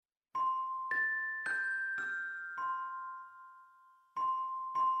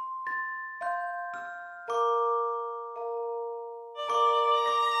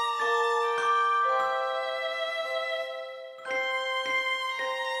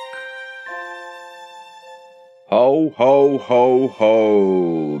Ho, ho, ho,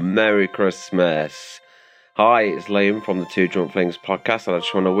 ho. Merry Christmas. Hi, it's Liam from the Two Drunk Flings podcast, and I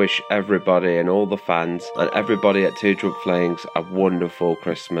just want to wish everybody and all the fans and everybody at Two Drunk Flings a wonderful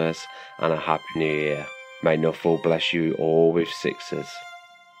Christmas and a Happy New Year. May Nuffle bless you all with sixes.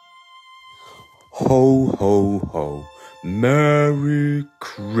 Ho, ho, ho. Merry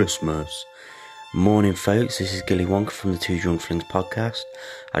Christmas. Morning, folks. This is Gilly Wonka from the Two Drunk Flings podcast.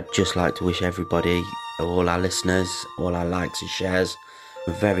 I'd just like to wish everybody, all our listeners, all our likes and shares,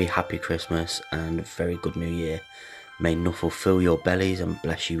 a very happy Christmas and a very good New Year. May Nuffle fill your bellies and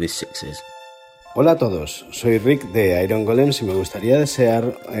bless you with sixes. Hola a todos, soy Rick de Iron Golems y me gustaría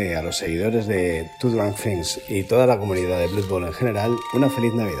desear a los seguidores de Two Drunk Flings y toda la comunidad de Blood Bowl en general una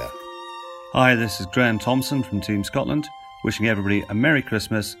feliz Navidad. Hi, this is Graham Thompson from Team Scotland, wishing everybody a Merry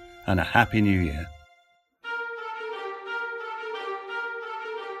Christmas and a Happy New Year.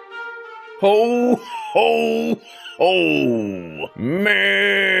 Ho, ho, ho!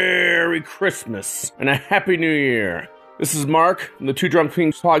 Merry Christmas and a Happy New Year. This is Mark from the Two Drunk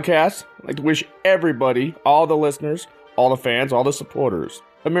Flings podcast. I'd like to wish everybody, all the listeners, all the fans, all the supporters,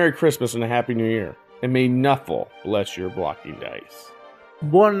 a Merry Christmas and a Happy New Year. And may Nuffle bless your blocking dice.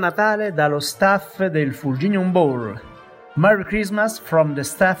 Buon Natale dallo staff del Fulginium Bowl. Merry Christmas from the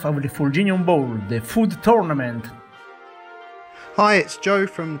staff of the Fulginium Bowl, the food tournament. Hi, it's Joe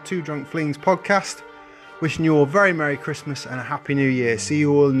from Two Drunk Flings podcast. Wishing you all a very Merry Christmas and a Happy New Year. See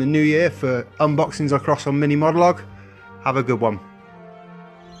you all in the new year for unboxings across on Mini Modlog. Have a good one.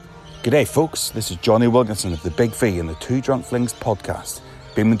 G'day folks, this is Johnny Wilkinson of the Big V and the Two Drunk Flings podcast,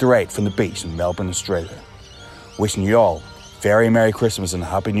 beaming direct from the beach in Melbourne, Australia. Wishing you all very Merry Christmas and a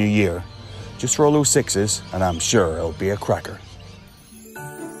Happy New Year. Just roll those sixes and I'm sure it'll be a cracker.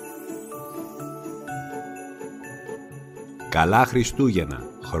 Καλά Χριστούγεννα,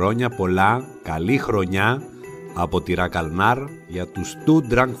 χρόνια πολλά, καλή χρονιά από τη Ρακαλνάρ για τους Two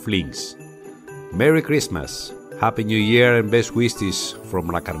Drunk Flings. Merry Christmas, Happy New Year and best wishes from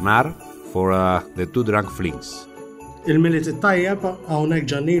Rakarnar for the Two Drunk Flings. Il-Milit it-tajjeb hawnhekk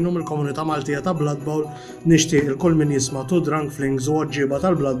ġanninu mill-komunità Maltija ta' Blood Bowl nixtieq il-kull min jisma' Two Drunk Flings u ġiba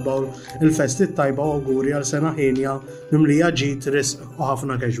tal-Blood Bowl il-fest it-tajba u auguri għal sena ħinja mimlija ġid, risq u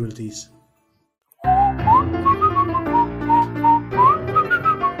ħafna casualties.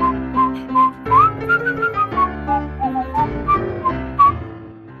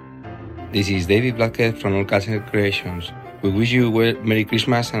 This is David Blackett from Oldcastle Creations. We wish you a Merry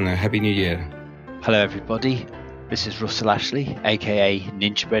Christmas and a Happy New Year. Hello everybody, this is Russell Ashley, aka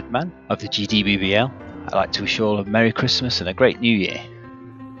Ninja Breadman of the GDBBL. I'd like to wish you all a Merry Christmas and a great New Year.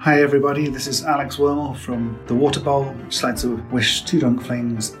 Hi everybody, this is Alex Wormel from The Water Bowl. Just like to wish Two Drunk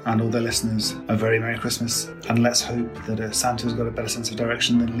Flings and all their listeners a very Merry Christmas, and let's hope that Santa's got a better sense of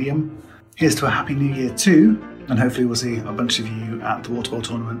direction than Liam. Here's to a Happy New Year too, and hopefully we'll see a bunch of you at the Water Bowl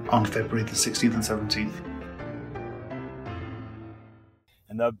tournament on February the 16th and 17th.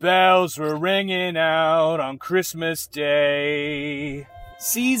 And the bells were ringing out on Christmas Day.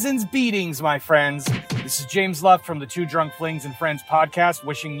 Season's beatings, my friends. This is James Luff from the Two Drunk Flings and Friends podcast,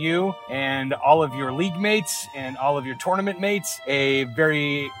 wishing you and all of your league mates and all of your tournament mates a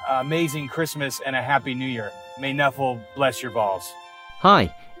very amazing Christmas and a Happy New Year. May Nuffle bless your balls.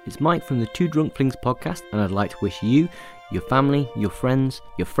 Hi, it's Mike from the Two Drunk Flings podcast, and I'd like to wish you, your family, your friends'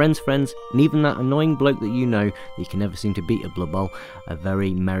 friends, and even that annoying bloke that you know that you can never seem to beat at Blood Bowl, a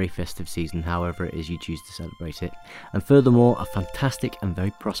very merry festive season, however it is you choose to celebrate it. And furthermore, a fantastic and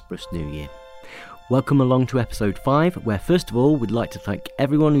very prosperous new year. Welcome along to episode 5, where first of all we'd like to thank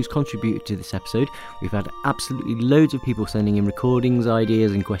everyone who's contributed to this episode. We've had absolutely loads of people sending in recordings,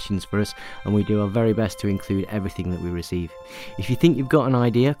 ideas and questions for us, and we do our very best to include everything that we receive. If you think you've got an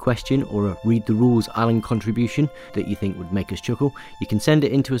idea, question or a read the rules Alan contribution that you think would make us chuckle, you can send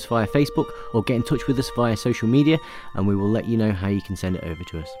it in to us via Facebook or get in touch with us via social media, and we will let you know how you can send it over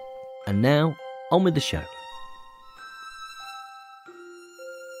to us. And now, on with the show.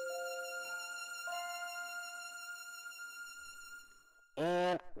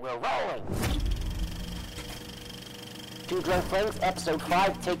 We're rolling. Two Drunk Flings, episode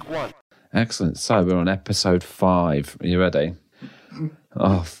 5, take 1. Excellent. So we're on episode 5. Are you ready?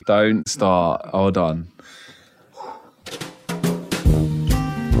 Oh, don't start. Hold on.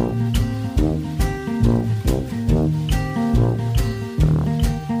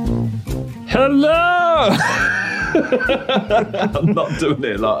 Hello! I'm not doing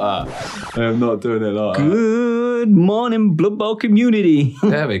it like that. I am not doing it like that. Good morning, Blood Bowl community.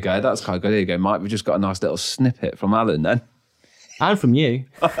 There we go. That's quite good. Here you go, Mike. We've just got a nice little snippet from Alan then. And from you.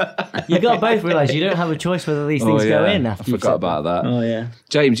 You got to both realise you don't have a choice whether these things go in after I forgot about that. Oh, yeah.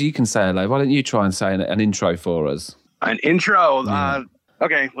 James, you can say hello. Why don't you try and say an intro for us? An intro?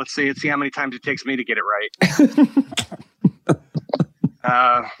 Okay, let's see how many times it takes me to get it right.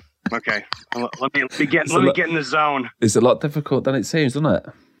 Okay, let me get in the zone. It's a lot difficult than it seems, isn't it?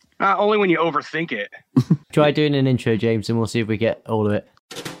 Only when you overthink it. Try doing an intro, James, and we'll see if we get all of it.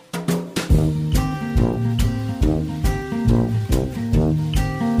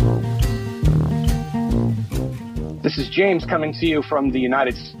 This is James coming to you from the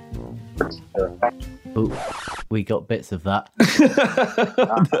United States. Ooh, we got bits of that.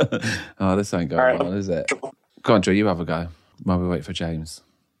 Oh, this ain't going well, is it? Go on, Drew, you have a go while we wait for James.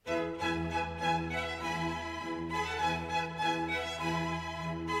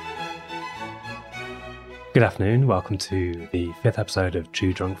 Good afternoon, welcome to the 5th episode of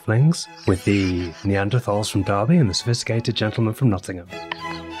Two Drunk Flings with the Neanderthals from Derby and the sophisticated gentleman from Nottingham.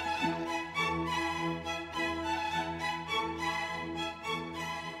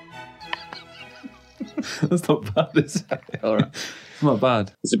 That's not bad, is it? All right. It's not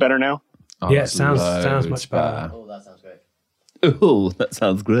bad. Is it better now? Oh, yeah, it sounds much better. Oh, that sounds great. Oh, that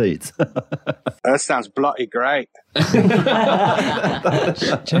sounds great. That sounds bloody great.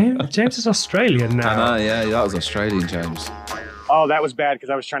 James is Australian now. I know, yeah, that was Australian, James. Oh, that was bad because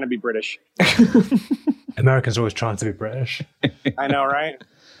I was trying to be British. Americans are always trying to be British. I know, right?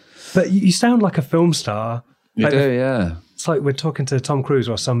 But you sound like a film star. You do, yeah. It's like we're talking to Tom Cruise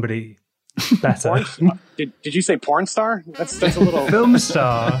or somebody better. Did you say porn star? That's a little... Film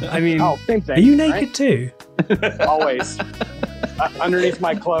star. I mean, same thing, are you naked right? too? Always. Underneath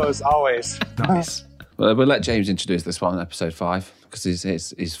my clothes, always. Nice. Well, we'll let James introduce this one, episode 5, because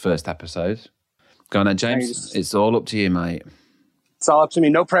it's his first episode. Go on then, James. It's all up to you, mate. It's all up to me.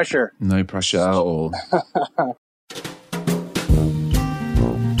 No pressure. No pressure at all.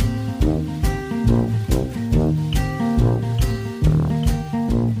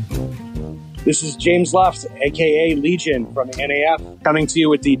 This is James Luft, a.k.a. Legion from the NAF, coming to you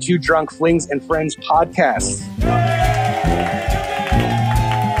with the Two Drunk Flings and Friends podcast.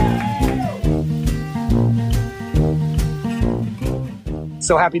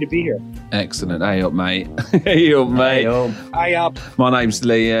 So happy to be here. Excellent. Hey up, mate. Hey up, mate. Hi up. My name's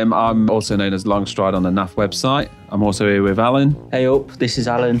Liam. I'm also known as Longstride on the NAF website. I'm also here with Alan. Hey up, this is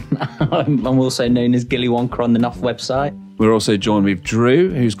Alan. I'm also known as Gilly Wonka on the NAF website. We're also joined with Drew,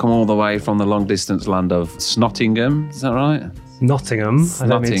 who's come all the way from the long distance land of Snottingham. Is that right? Nottingham. I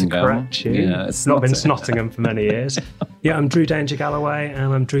don't mean to correct you. Yeah, it's not been Snottingham for many years. Yeah, I'm Drew Danger Galloway,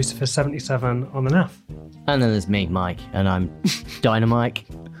 and I'm Drucifer77 on the NAF. And then there's me, Mike, and I'm Dynamite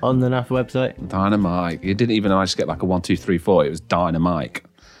on the NAF website. Dynamite. You didn't even manage to get like a 1, 2, 3, 4. It was Dynamite.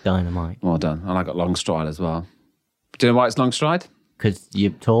 Dynamite. Well done. And I got Longstride as well. Do you know why it's Longstride? Because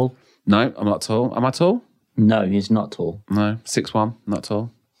you're tall? No, I'm not tall. Am I tall? No, he's not tall. No, 6'1", not tall.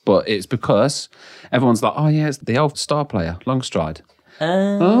 But it's because everyone's like, oh yeah, it's the elf star player, Longstride.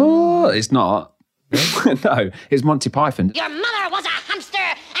 Oh, it's not. No, it's Monty Python. Your mother was a hamster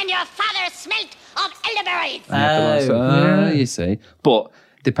and your father smelt of elderberries. You see. But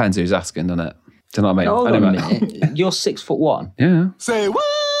depends who's asking, doesn't it? Do you know what I mean? Hold on a minute. You're 6'1". Yeah. Say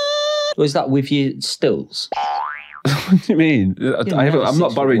what? Was that with your stills? What do you mean? I'm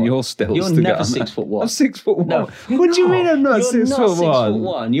not borrowing your stills. You're to never get 6'1". I'm 6'1". No, What do you mean I'm not You're 6'1"? not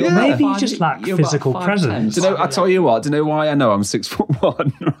 6'1". You're Maybe you just lack physical presence. Do you know? I tell you what. Do you know why I know I'm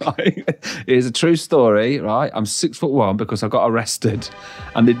 6'1"? Right? It's a true story. Right? I'm 6'1" because I got arrested,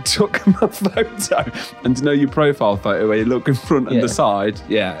 and they took my photo. And to know your profile photo where you look in front and the side,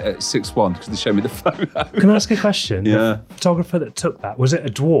 it's 6'1" because they showed me the photo. Can I ask a question? Yeah. The photographer that took that, was it a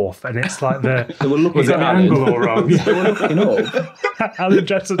dwarf? And it's like they were looking was it the angle all wrong? They were looking up. Alan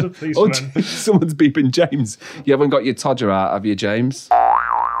dressed as a policeman. Someone's beeping James. You haven't got your todger out, have you, James?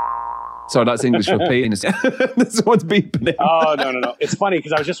 Sorry, that's English for penis. Someone's beeping it. Oh, no. It's funny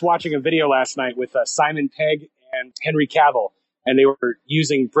because I was just watching a video last night with Simon Pegg and Henry Cavill, and they were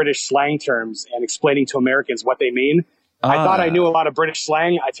using British slang terms and explaining to Americans what they mean. I thought I knew a lot of British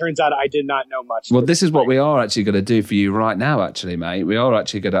slang. It turns out I did not know much. Well, this is what we are actually going to do for you right now, actually, mate. We are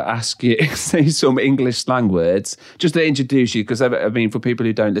actually going to ask you say some English slang words just to introduce you, because, I mean, for people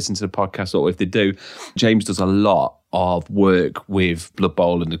who don't listen to the podcast, or if they do, James does a lot of work with Blood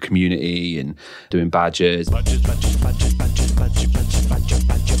Bowl and the community and doing badges.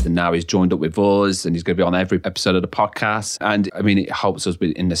 And now he's joined up with us and he's going to be on every episode of the podcast. And I mean, it helps us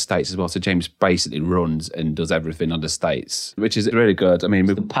in the States as well. So James basically runs and does everything on the States, which is really good. I mean,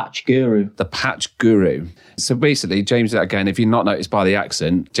 the patch guru. The patch guru. So basically, James, again, if you're not noticed by the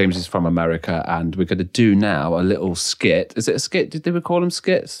accent, James is from America, and we're going to do now a little skit. Is it a skit? Did we call them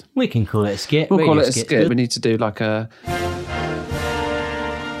skits? We can call it a skit. We'll call it a skit. We need to do like a...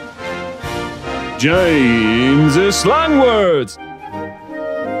 James's slang words.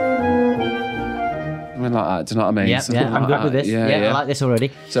 Something like that, do you know what I mean? Yeah, I'm good with this. Yeah, I like this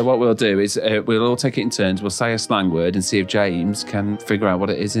already. So what we'll do is we'll all take it in turns. We'll say a slang word and see if James can figure out what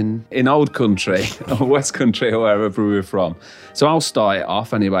it is in old country or West country or wherever we're from. So I'll start it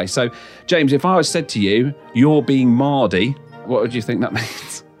off anyway. So James, if I was said to you, you're being Mardy, what would you think that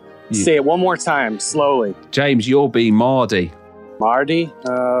means? Say it one more time, slowly. James, you're being Mardy. Mardy?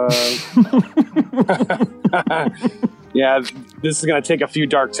 Yeah, this is going to take a few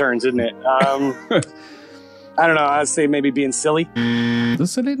dark turns, isn't it? I don't know. I'd say maybe being silly.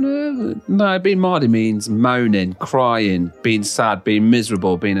 Silly? No, being Mardy means moaning, crying, being sad, being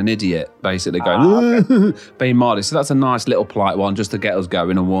miserable, being an idiot, basically going, being Mardy. So that's a nice little polite one just to get us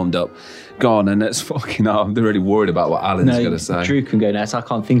going and warmed up. Go on, and let's fucking I'm really worried about what Alan's going to say. Drew can go next. I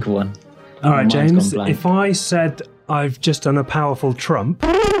can't think of one. All right, James, if I said I've just done a powerful trump, do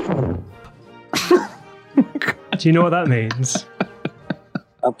you know what that means?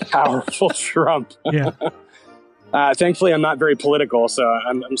 A powerful trump. Yeah. Thankfully, I'm not very political, so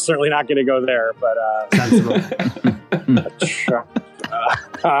I'm certainly not going to go there. But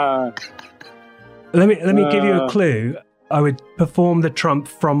let me give you a clue. I would perform the trump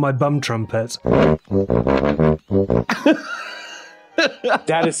from my bum trumpet.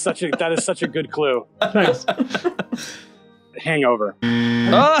 That is such a good clue. Thanks. Hangover.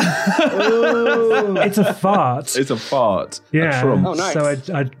 It's a fart. It's a fart. Yeah. A trump. Oh, nice. So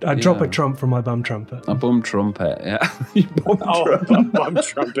I drop a trump from my bum trumpet. A bum trumpet, yeah. Bum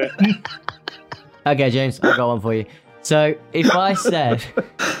trumpet. Okay, James, I've got one for you. So if I said...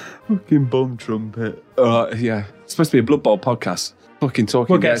 Fucking bum trumpet. Yeah. It's supposed to be a Blood Bowl podcast. Fucking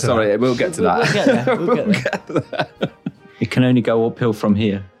talking. We'll get to sorry, we'll get to that. We'll get there. It can only go uphill from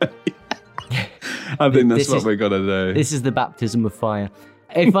here. I think that's what we're going to do. This is the baptism of fire.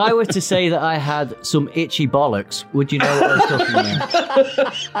 If I were to say that I had some itchy bollocks, would you know what I was talking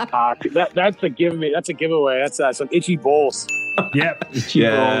about? That's a giveaway. That's some itchy balls. Yep. Itchy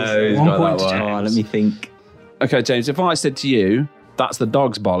balls. 1 point to James. Oh, let me think. Okay, James, if I said to you, that's the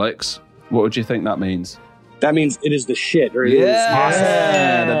dog's bollocks, what would you think that means? That means it is the shit. Or it is awesome.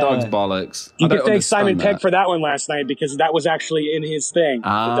 Yeah, the dog's bollocks. You could thank Simon Pegg for that one last night because that was actually in his thing. The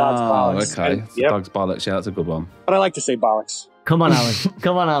dog's bollocks. Okay. The dog's bollocks. Yeah, that's a good one. But I like to say bollocks. Come on, Alan.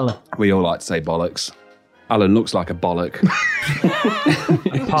 Come on, Alan. We all like to say bollocks. Alan looks like a bollock.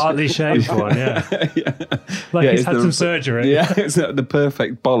 A partly shaved one, yeah. Like he's had some surgery. Yeah, it's the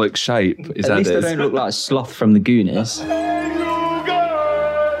perfect bollock shape. At least they don't look like Sloth from the Goonies.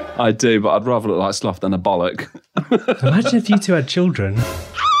 I do, but I'd rather look like Sloth than a bollock. Imagine if you two had children.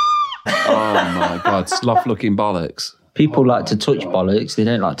 Oh my God, Sloth-looking bollocks. People like to touch bollocks. They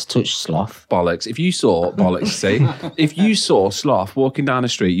don't like to touch Sloth. Bollocks. If you saw bollocks, see, if you saw Sloth walking down the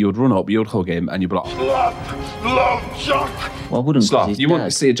street, you would run up, you'd hug him, and you'd be like, love, Chuck. Well, I wouldn't. Sloth. You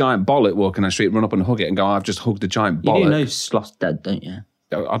wouldn't see a giant bollock walking down the street, run up and hug it, and go, I've just hugged a giant bollock. You do know Sloth's dead, don't you?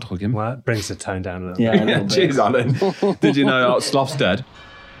 I'd hug him. Well, that brings the tone down a little bit. Yeah, cheers, Alan. Did you know Sloth's dead?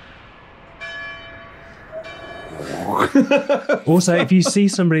 Also, if you see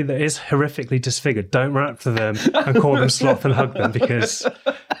somebody that is horrifically disfigured, don't run up to them and call them Sloth and hug them because,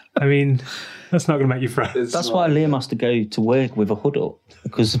 I mean, that's not going to make you friends. That's why Liam has to go to work with a hood up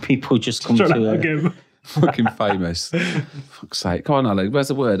because the people just come to hug him. Fucking famous. Fuck's sake. Come on, Alan. Where's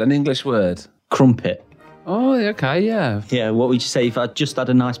the word? An English word. Crumpet. Oh, okay, yeah. Yeah, what would you say if I just had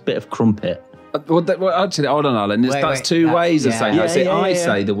a nice bit of crumpet? Well, actually, hold on, Alan. That's two ways of saying that. See, I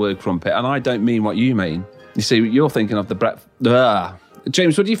say the word crumpet, and I don't mean what you mean. You see, you're thinking of the breakfast.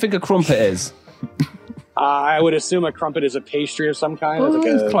 James, what do you think a crumpet is? I would assume a crumpet is a pastry of some kind. Oh, like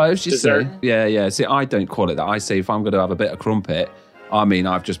it's close, you dessert. see. Yeah. See, I don't call it that. I say if I'm going to have a bit of crumpet, I mean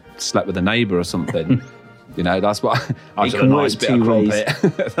I've just slept with a neighbour or something. You know, that's what I just a nice bit of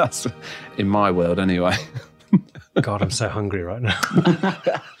crumpet. That's in my world anyway. God, I'm so hungry right now.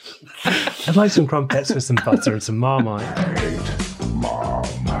 I'd like some crumpets with some butter and some Marmite.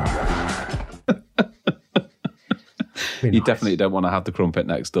 You definitely don't want to have the crumpet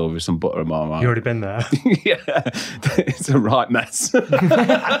next door with some butter and Marmite. You've already been there. Yeah, it's a right mess.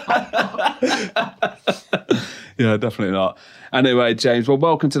 Yeah, definitely not. Anyway, James, well,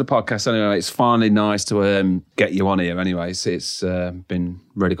 welcome to the podcast. Anyway, it's finally nice to get you on here. Anyways, it's been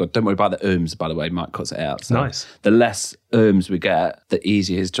really good. Don't worry about the ums, by the way. Mike cuts it out. So Nice. The less ums we get, the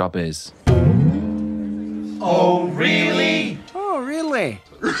easier his job is. Oh, really? Oh, really?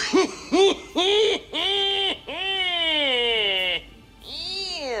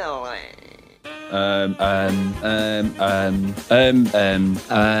 I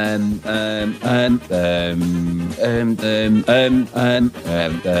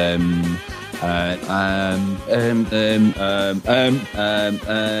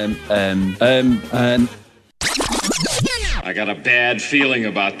got a bad feeling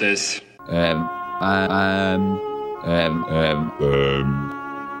about this.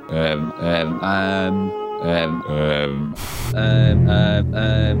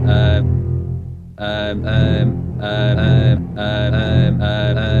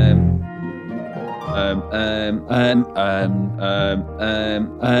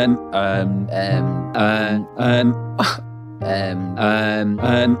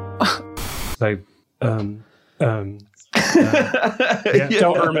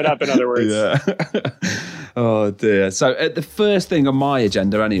 So, Don't it up, in other words. Yeah. Oh dear. So the first thing on my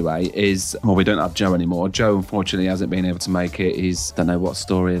agenda anyway is, well, we don't have Joe anymore. Joe unfortunately hasn't been able to make it. He's, don't know what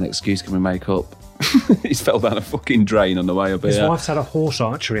story and excuse can we make up. He's fell down a fucking drain on the way up his here. wife's had a horse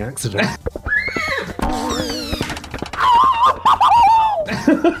archery accident.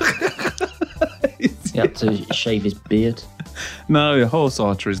 He had to shave his beard. No, horse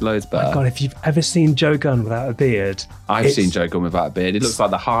archery is loads better. My God, if you've ever seen Joe Gunn without a beard... I've seen Joe Gunn without a beard. He looks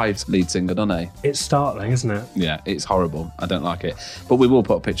like the Hive's lead singer, doesn't he? It's startling, isn't it? Yeah, it's horrible. I don't like it. But we will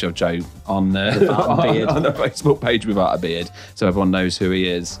put a picture of Joe on beard. on the Facebook page without a beard, so everyone knows who he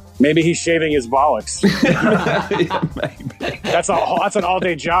is. Maybe he's shaving his bollocks. Yeah, maybe. That's an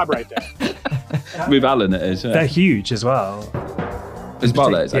all-day job right there. With Alan it is, yeah. They're huge as well. His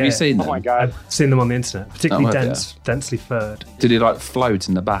bollocks, have you seen them? Oh my God. I've seen them on the internet, particularly Oh, have you? densely furred. Did he like float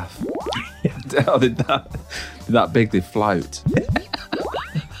in the bath? Oh, did that big they float?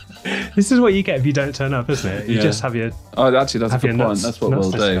 This is what you get if you don't turn up, isn't it? You Yeah. just have your... Oh, actually, that's a have your good point. nuts- That's what nuts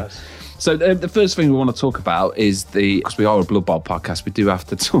we'll do. discussed. So the first thing we want to talk about is because we are a Blood Bowl podcast, we do have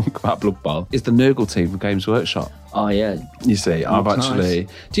to talk about Blood Bowl, is the Nurgle team from Games Workshop. Oh, yeah. You see, I've Looks actually...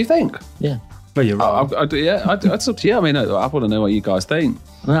 nice. Do you think? Yeah. Well, you're right. That's up to you. I mean, I want to know what you guys think.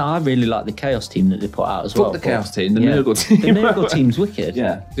 Well, I really like the Chaos team that they put out as well. Fuck the Chaos team, the Nurgle team. The Nurgle team's wicked.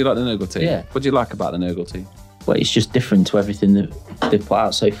 Yeah. Do you like the Nurgle team? Yeah. What do you like about the Nurgle team? Well, it's just different to everything that they've put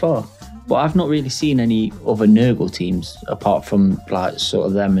out so far. But I've not really seen any other Nurgle teams apart from like sort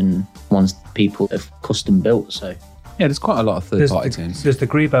of them and ones people have custom built. So yeah, there's quite a lot of third-party teams. There's the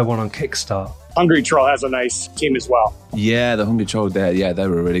Grebo one on Kickstart. Hungry Troll has a nice team as well. Yeah, the Hungry Troll there. Yeah, they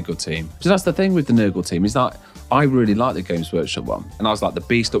were a really good team. So that's the thing with the Nurgle team is that I really like the Games Workshop one. And I was like, the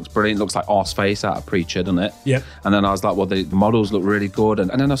beast looks brilliant. Looks like Arseface out of Preacher, doesn't it? Yep. And then I was like, well, the models look really good. And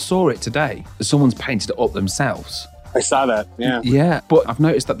then I saw it today. Someone's painted it up themselves. I saw that, yeah. Yeah, but I've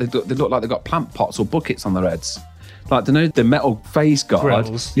noticed that they look like they've got plant pots or buckets on their heads. Like, the metal face guard.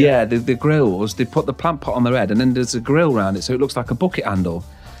 Grills, yeah, the grills. They put the plant pot on their head and then there's a grill around it so it looks like a bucket handle.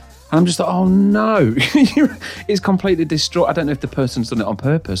 And I'm just like, oh no, it's completely destroyed. I don't know if the person's done it on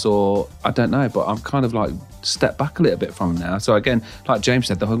purpose or I don't know, but I'm kind of like stepped back a little bit from it now. So again, like James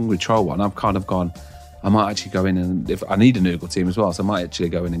said, the Hungry Troll one, I've kind of gone, I might actually go in and if I need a Nurgle team as well, so I might actually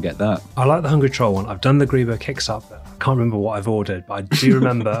go in and get that. I like the Hungry Troll one. I've done the Grebo Kickstart. I can't remember what I've ordered, but I do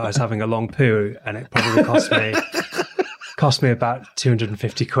remember I was having a long poo and it probably cost me about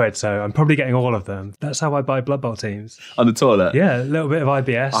 250 quid. So I'm probably getting all of them. That's how I buy Blood Bowl teams. On the toilet? Yeah, a little bit of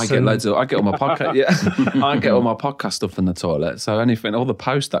IBS. I get all my podcast. Yeah, I get all my podcast stuff in the toilet. So anything, all the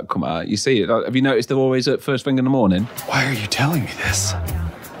posts that come out, you see it. Have you noticed they're always at first thing in the morning? Why are you telling me this?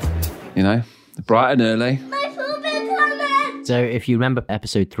 You know, bright and early. So if you remember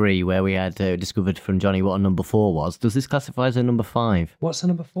episode 3 where we had discovered from Johnny what a number 4 was, does this classify as a number 5? What's a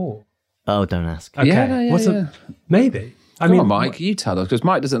number 4? Oh, don't ask. Okay. Yeah. Maybe. Come on, Mike, you tell us, because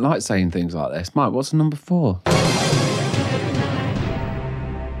Mike doesn't like saying things like this. Mike, what's a number 4?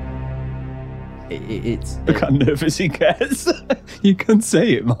 It's Look how nervous he gets. You can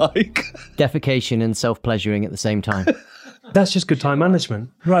say it, Mike. defecation and self-pleasuring at the same time. That's just good time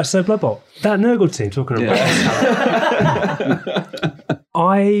management. Right, so Blood Bowl. That Nurgle team talking about.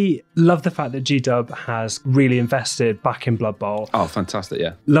 I love the fact that G-Dub has really invested back in Blood Bowl. Oh, fantastic,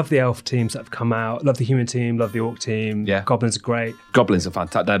 yeah. Love the elf teams that have come out. Love the human team. Love the orc team. Yeah. Goblins are great. Goblins are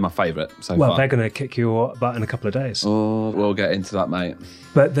fantastic. They're my favourite so Well, far. they're going to kick your butt in a couple of days. Oh, we'll get into that, mate.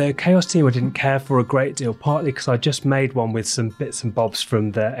 But the Chaos team I didn't care for a great deal, partly because I just made one with some bits and bobs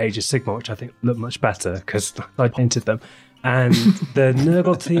from the Age of Sigmar, which I think look much better because I painted them. And the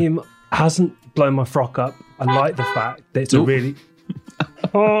Nurgle team hasn't blown my frock up. I like the fact that it's a really...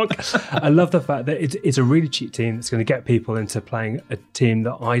 I love the fact that it's a really cheap team that's going to get people into playing a team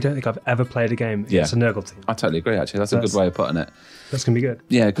that I don't think I've ever played a game against a Nurgle team. I totally agree, actually. That's a good way of putting it. That's going to be good.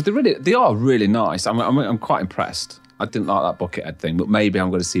 Yeah, because they are really nice. I'm quite impressed. I didn't like that bucket head thing, but maybe I'm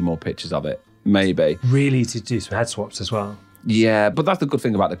going to see more pictures of it. Maybe. Really to do some head swaps as well. Yeah, but that's the good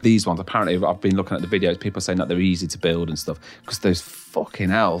thing about these ones. Apparently, I've been looking at the videos, people saying that they're easy to build and stuff, because those fucking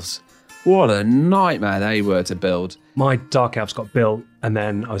elves, what a nightmare they were to build. My Dark Elves got built, and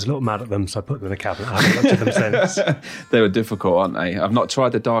then I was a little mad at them, so I put them in a cabinet. I haven't looked at them since. They were difficult, aren't they? I've not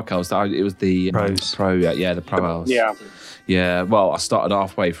tried the Dark Elves. It was the Pro, the Pro Elves. Yeah. Yeah, well, I started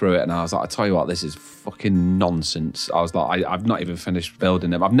halfway through it and I was like, I tell you what, this is fucking nonsense. I was like, I've not even finished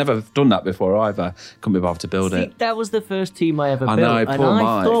building them. I've never done that before either. Couldn't be bothered to build it. That was the first team I ever built. I know, poor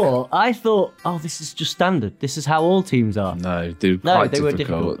Mike. I thought, oh, this is just standard. This is how all teams are. No, they were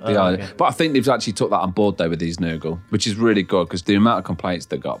difficult. Okay. But I think they've actually took that on board though with these Nurgle, which is really good because the amount of complaints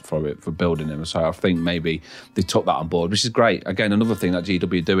they got for building them. So I think maybe they took that on board, which is great. Again, another thing that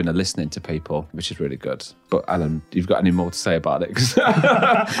GW are doing are listening to people, which is really good. But Alan, you've got any more to say about it?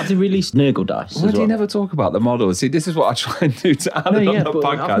 Have they released Nurgle dice? Why do you never talk about the models? See, this is what I try and do to Alan on the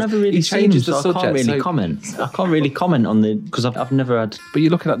podcast. I've never really he changes seen them, the so subject. I can't really comment. I can't really comment on the because I've never had. But you're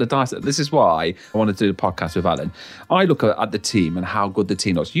looking at the dice. This is why I want to do the podcast with Alan. I look at the team and how good the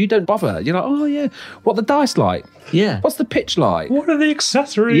team looks. You don't bother. You're like, oh yeah, what the dice like? Yeah. What's the pitch like? What are the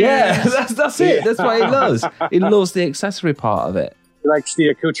accessories? Yeah, that's it. That's what he loves. He loves the accessory part of it. He likes the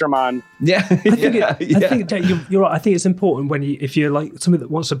accoutrement. Yeah, I think you're right. I think it's important if you're like somebody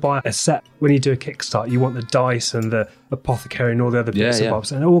that wants to buy a set, when you do a Kickstart, you want the dice and the apothecary and all the other bits and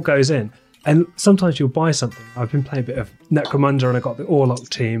bobs, and it all goes in. And sometimes you'll buy something. I've been playing a bit of Necromunda and I got the Orlok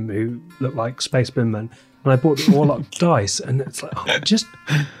team who look like Space Binmen, and I bought the Orlok dice, and it's like, just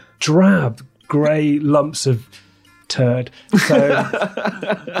drab, grey lumps of turd. So,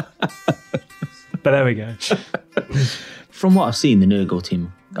 but there we go. From what I've seen, the Nurgle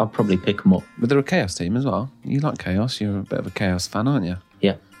team, I'll probably pick them up. But they're a Chaos team as well. You like Chaos. You're a bit of a Chaos fan, aren't you?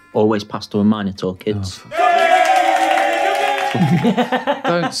 Yeah. Always Pastor and Minotaur kids.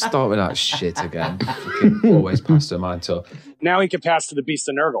 Don't start with that shit again. Fucking always Pastor Minotaur. Now he can pass to the Beast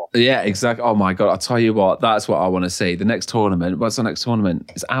of Nurgle. Yeah, exactly. Oh my God, I'll tell you what, that's what I want to see. The next tournament, what's the next tournament?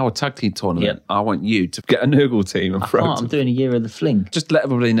 It's our tag team tournament. Yep. I want you to get a Nurgle team and throw I'm doing a year of the Fling. Just let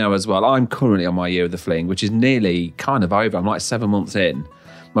everybody know as well, I'm currently on my year of the Fling, which is nearly kind of over. I'm like 7 months in.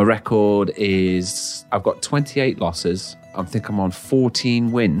 My record is, I've got 28 losses. I think I'm on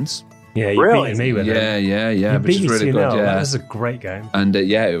 14 wins. Yeah, you beat me with it. Yeah. You Which beat is me really 2-0. good. Yeah, That was a great game. and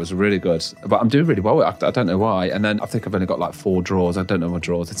it was really good. But I'm doing really well. I don't know why. And then I think I've only got like 4 draws. I don't know my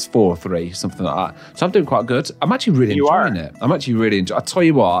draws. It's 4 or 3, something like that. So I'm doing quite good. I'm actually really enjoying it. I'm actually really enjoying. I tell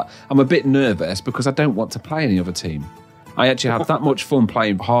you what, I'm a bit nervous because I don't want to play any other team. I actually had that much fun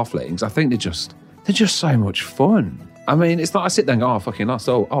playing Halflings. I think they're just so much fun. I mean, it's not I sit there and go, oh, fucking lost.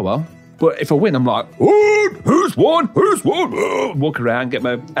 Oh well. But if I win, I'm like, oh, who's won? Oh, walk around, get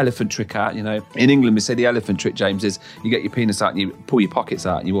my elephant trick out, you know. In England, we say the elephant trick, James, is you get your penis out and you pull your pockets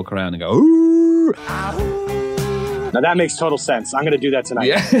out and you walk around and go, ooh. Now that makes total sense. I'm going to do that tonight.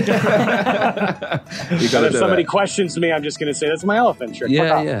 Yeah. You gotta if do somebody it. questions me, I'm just going to say, that's my elephant trick.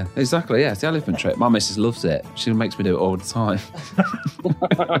 Yeah, exactly. Yeah, it's the elephant trick. My missus loves it. She makes me do it all the time.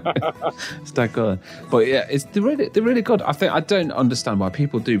 It's that good. But yeah, they're really good. I don't understand why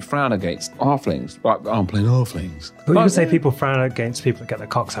people do frown against halflings. Right, I'm playing halflings. Well, you would say people frown against people that get their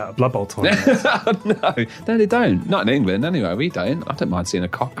cocks out of Blood Bowl tournaments. No, they don't. Not in England, anyway. We don't. I don't mind seeing a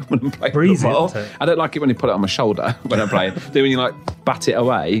cock when I'm playing Breezy, Blood Bowl. isn't it? I don't like it when you put it on my shoulder when I'm playing. Then when you like bat it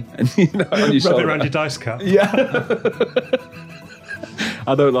away and on your Rub shoulder. it around your dice cup. Yeah.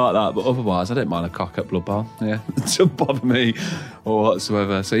 I don't like that, but otherwise I don't mind a cock at Blood Bowl. Yeah, it doesn't bother me or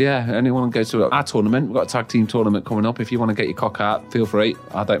whatsoever. So yeah, anyone go to our tournament, we've got a tag team tournament coming up. If you want to get your cock out, feel free.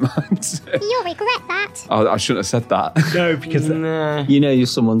 I don't mind. You'll regret that. Oh, I shouldn't have said that. No, because You know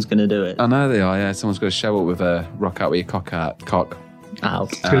someone's going to do it. I know they are, yeah. Someone's going to show up with a rock out with your cock out. Cock. Ow.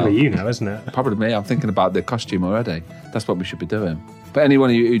 It's going to be you now, isn't it? Probably me. I'm thinking about the costume already. That's what we should be doing. But anyone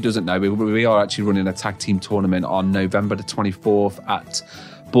who doesn't know, we are actually running a tag team tournament on November the 24th at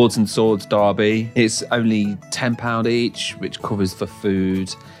Boards and Swords Derby. It's only £10 each, which covers for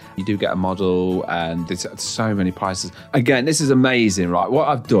food. You do get a model, and there's so many prices. Again, this is amazing, right? What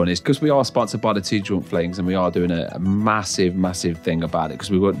I've done is, because we are sponsored by the Two Drunk Flings, and we are doing a massive, massive thing about it,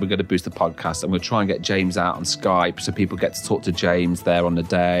 because we're going to boost the podcast, and we'll try and get James out on Skype so people get to talk to James there on the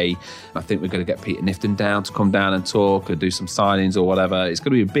day. I think we're going to get Peter Nifton down to come down and talk or do some signings or whatever. It's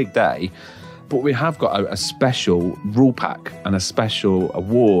going to be a big day. But we have got a special rule pack and a special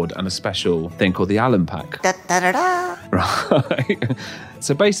award and a special thing called the Allen Pack. Right.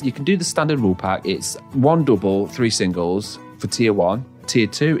 So basically, you can do the standard rule pack. It's 1 double, 3 singles for tier 1. Tier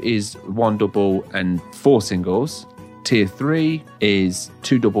 2 is 1 double and 4 singles. Tier 3 is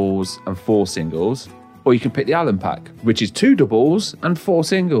 2 doubles and 4 singles. Or you can pick the Allen Pack, which is 2 doubles and 4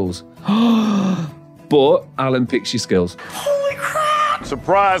 singles. But Allen picks your skills.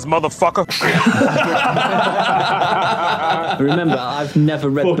 Surprise, motherfucker. Remember, I've never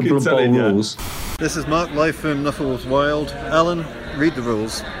read the Blood Bowl rules. This is Mark live from Knuckles Wild. Alan, read the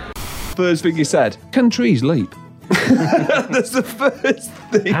rules. First thing you said, can trees leap? That's the first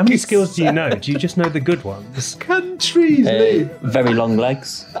thing. How many skills do you know? Do you just know the good ones? Can trees leap? Very long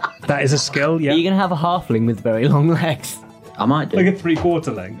legs. That is a skill, yeah. Are you going to have a halfling with very long legs? I might do. Like a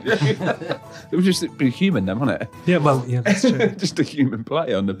 3/4 length. It would just be human then, wouldn't it? Yeah, well, yeah, that's true. Just a human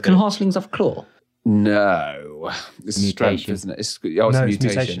play on the pitch. Can halflings have claw? No. It's strength, Mutation. isn't it? It's No, it's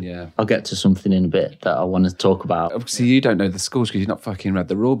mutation, mutation. yeah. I'll get to something in a bit that I want to talk about. Obviously, you don't know the scores because you've not fucking read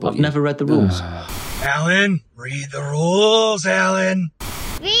the rule book. I've never read the rules. Alan, read the rules, Alan.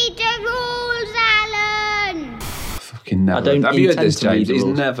 Read the rules, Alan! Fucking never. I don't Have you heard intend this, to read James? the He's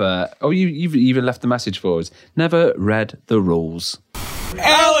rules. never. Oh, you've even left a message for us. Never read the rules.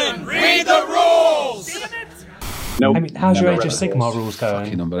 Alan, read the rules! Nope. I mean, how's your Never Age of read the Sigmar rules going?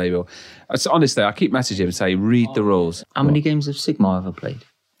 Fucking unbelievable. Honestly, I keep messaging him and saying, read the rules. How many games of Sigmar have I played?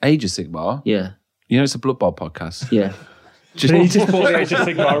 Age of Sigmar? Yeah. You know it's a Blood Bowl podcast. Yeah. So you just bought the Age of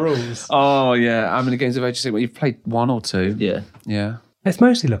Sigmar rules. Oh, yeah. How many games of Age of Sigmar? You've played 1 or 2? Yeah. Yeah. It's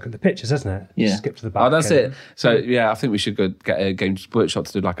mostly look at the pictures, isn't it? Yeah. Skip to the back. Oh, that's and- it. So, yeah, I think we should go get a Games Workshop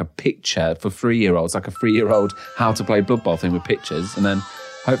to do like a picture for 3-year-olds, like a 3-year-old how to play Blood Bowl thing with pictures. And then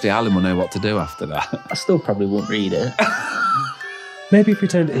hopefully Alan will know what to do after that. I still probably won't read it. Maybe if we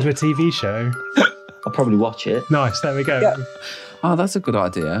turned it into a TV show. I'll probably watch it. Nice, there we go. Yeah. Oh, that's a good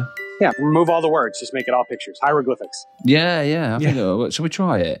idea. Yeah, remove all the words. Just make it all pictures. Hieroglyphics. Yeah. I think shall we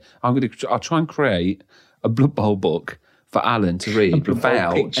try it? I'll try and create a Blood Bowl book for Alan to read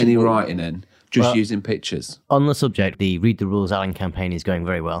without any writing in, just using pictures. On the subject, the Read the Rules Alan campaign is going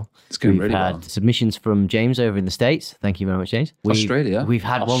very well. It's going We've really had well. submissions from James over in the States. Thank you very much, James. Australia? We've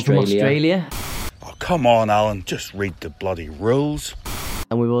had one from Australia. Oh, come on, Alan. Just read the bloody rules.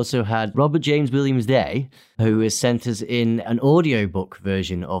 And we've also had Robert James Williams Day, who has sent us in an audiobook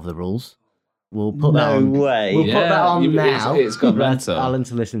version of the rules. We'll put that on. way. We'll put that on now. It's got for mental. Alan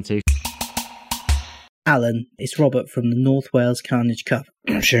to listen to. Alan, it's Robert from the North Wales Carnage Cup.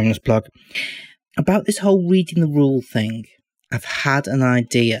 Shameless plug. About this whole reading the rule thing, I've had an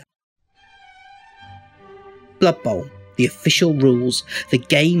idea. Blood Bowl, the official rules, the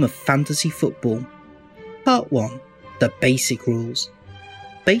game of fantasy football. Part 1, the basic rules.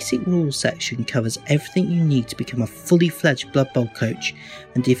 Basic rules section covers everything you need to become a fully fledged Blood Bowl coach,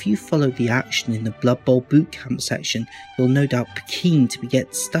 and if you follow the action in the Blood Bowl bootcamp section, you'll no doubt be keen to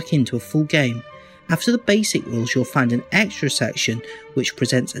get stuck into a full game. After the basic rules, you'll find an extra section which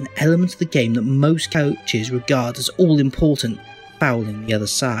presents an element of the game that most coaches regard as all important, fouling the other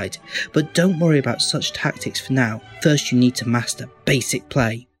side. But don't worry about such tactics for now. First you need to master basic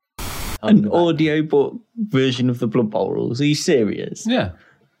play. An audiobook version of the Blood Bowl rules. Are you serious? Yeah.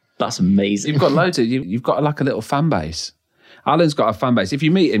 That's amazing. You've got loads of... You've got like a little fan base. Alan's got a fan base. If you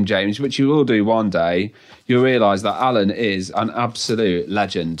meet him, James, which you will do one day, you'll realise that Alan is an absolute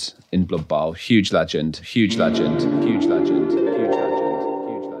legend in Blood Bowl. Huge legend. Huge legend. Huge legend. Huge legend.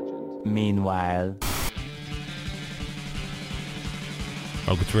 Huge legend. Meanwhile...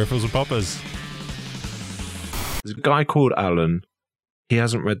 Welcome to Riffles and Poppers. There's a guy called Alan. He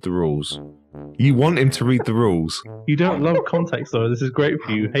hasn't read the rules. You want him to read the rules. You don't love context, though. This is great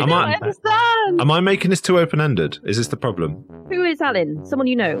for you. Hate Am I- context. Am I making this too open-ended? Is this the problem? Who is Alan? Someone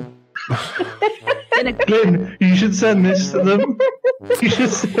you know? Glyn, you should send this to them. You should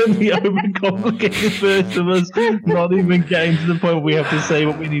send the overcomplicated version of us not even getting to the point where we have to say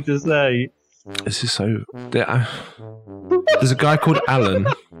what we need to say. This is so... There's a guy called Alan.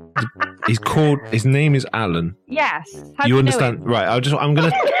 His name is Alan. Yes. How do You know understand? it? Right, I'm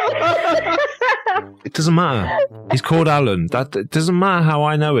gonna... It doesn't matter. He's called Alan. It doesn't matter how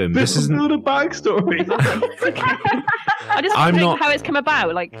I know him. This isn't. Build a backstory. I just I'm wondering not- how it's come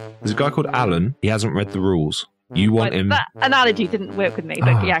about. Like, There's a guy called Alan. He hasn't read the rules. You want him. that analogy didn't work with me,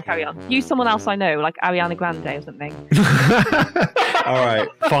 but yeah, carry on. Use someone else I know, like Ariana Grande or something. All right,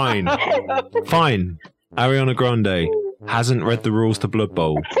 fine. Fine. Ariana Grande hasn't read the rules to Blood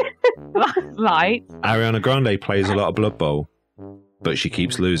Bowl. Right. Ariana Grande plays a lot of Blood Bowl, but she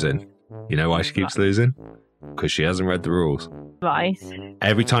keeps losing. You know why she keeps losing? Because she hasn't read the rules. Right.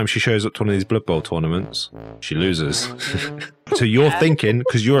 Every time she shows up to one of these Blood Bowl tournaments, she loses. So you're thinking,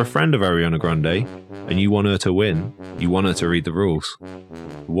 because you're a friend of Ariana Grande, and you want her to win, you want her to read the rules.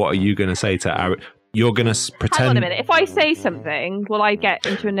 What are you going to say to Ariana? You're going to pretend... Hang on a minute. If I say something, will I get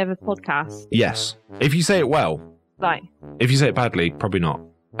into another podcast? Yes. If you say it well. Right. If you say it badly, probably not.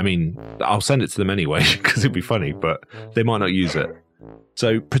 I mean, I'll send it to them anyway, because it'd be funny, but they might not use it.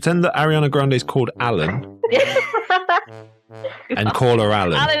 So pretend that Ariana Grande's called Alan, and call her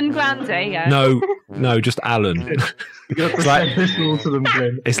Alan. Alan Grande, yeah. No, just Alan. You got to send this rule to them,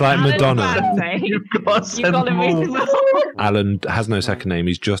 Glenn. It's like Alan Madonna. Grande. You've got to send got to them read all. the Alan has no second name.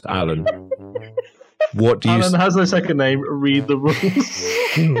 He's just Alan. What do you? Alan has no second name. Read the rules.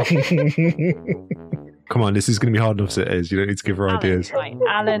 Come on, this is going to be hard enough as it is. You don't need to give her ideas. Right.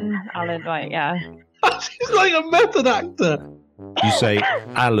 Alan, right, yeah. She's like a method actor. You say,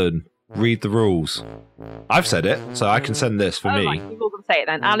 Alan, read the rules. I've said it, so I can send this for me. Right, we've all got to say it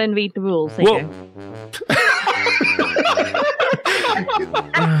then. Alan, read the rules. There you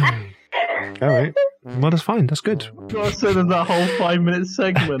All right. Well, that's fine. That's good. Got to send them that whole 5-minute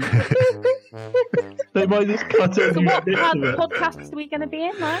segment. They might just cut it. So what podcasts are we going to be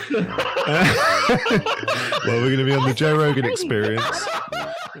in, man? Well, we're going to be on the Joe Rogan Experience.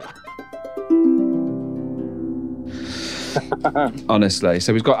 Honestly,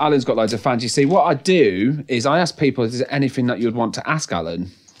 so Alan's got loads of fans. You see, what I do is I ask people, is there anything that you'd want to ask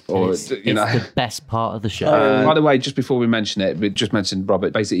Alan? Or, it's the best part of the show. By the way, just before we mention it, we just mentioned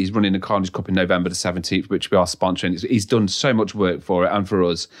Robert. Basically, he's running the Carnage Cup in November the 17th, which we are sponsoring. He's done so much work for it and for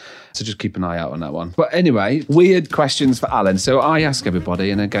us. So just keep an eye out on that one. But anyway, weird questions for Alan. So I ask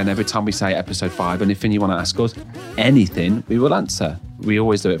everybody, and again, every time we say episode 5, anything you want to ask us, anything, we will answer. We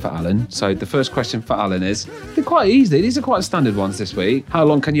always do it for Alan. So the first question for Alan is, they're quite easy. These are quite standard ones this week. How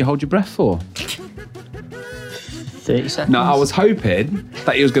long can you hold your breath for? 30 seconds. No, I was hoping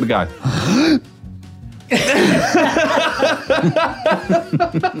that he was going to go.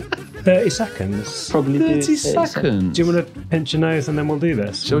 30 seconds. Probably do 30 seconds. Do you want to pinch your nose and then we'll do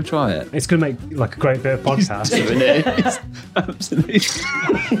this? Shall we try it? It's going to make like a great bit of podcast. Absolutely.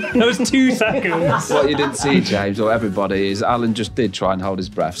 That was 2 seconds. What you didn't see, James, or everybody, is Alan just did try and hold his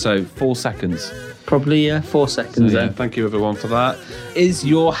breath. So 4 seconds. Probably 4 seconds. Yeah, thank you everyone for that. Is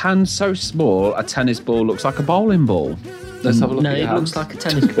your hand so small a tennis ball looks like a bowling ball? Let's have a look No, at your it hand. looks like a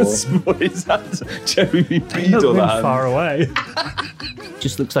tennis ball. Small is that? Jeremy Beadle hand. Far away.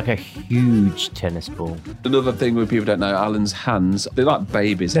 Just looks like a huge tennis ball. Another thing where people don't know, Alan's hands, they're like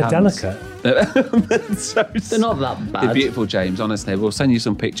babies' They're hands. delicate. They're not that bad. They're beautiful, James, honestly. We'll send you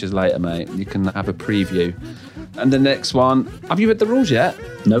some pictures later, mate. You can have a preview. And the next one, have you read the rules yet?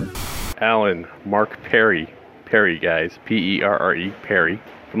 Nope. Alan, Mark Perry, guys, Perre, Perry,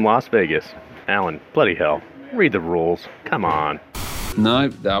 from Las Vegas. Alan, bloody hell, read the rules. Come on.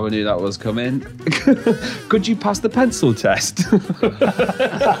 No, I knew that was coming. Could you pass the pencil test?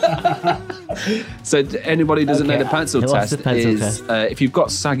 So anybody who doesn't know the pencil test is if you've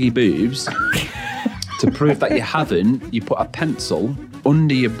got saggy boobs, to prove that you haven't, you put a pencil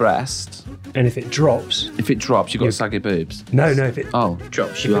under your breast. And if it drops... If it drops, you've got saggy boobs. No, if it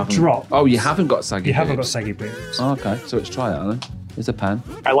drops, you haven't. Oh, you haven't got saggy boobs. You haven't got saggy boobs. Oh, okay, so let's try it, Alan. Here's a pen.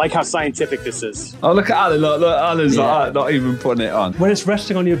 I like how scientific this is. Oh, look at Alan. Look, Alan's like that, not even putting it on. When it's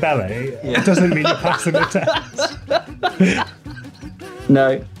resting on your belly, it doesn't mean you're passing the test.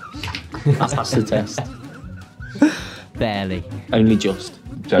 No. I passed the test. Barely. Only just.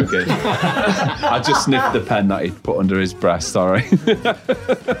 Joking. I just sniffed the pen that he'd put under his breast, sorry.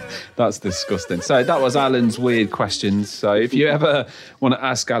 That's disgusting. So that was Alan's weird questions. So if you ever want to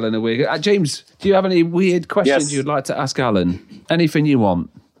ask Alan a weird... James, do you have any weird questions you'd like to ask Alan? Anything you want?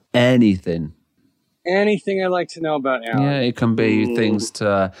 Anything. Anything I'd like to know about Alan? Yeah, it can be things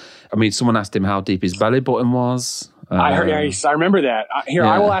to... I mean, someone asked him how deep his belly button was. I remember that. Here,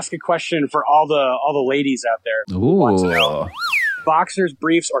 I will ask a question for all the ladies out there. Ooh. Boxers,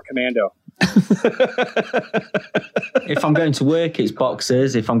 briefs, or commando? If I'm going to work, it's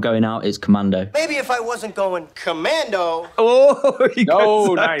boxers. If I'm going out, it's commando. Maybe if I wasn't going commando. Oh,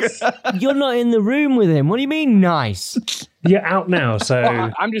 Oh, nice. You're not in the room with him. What do you mean, nice? You're out now, so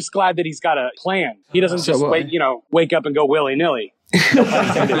Well, I'm just glad that he's got a plan. He doesn't So just what? wake up and go willy-nilly.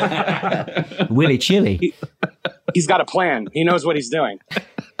 Willy chilly. He's got a plan. He knows what he's doing.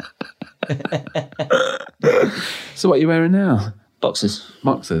 So what are you wearing now? Boxers.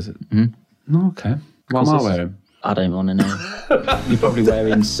 Boxers? Mm-hmm. Oh, okay. What am I wearing? I don't want to know. You're probably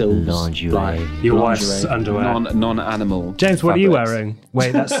wearing silks. Lingerie. Your wife's underwear. Non-animal. James, what are you fabrics. wearing?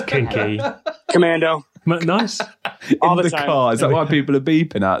 Wait, that's kinky. Commando. Nice. All In the the time. car. Is that why people are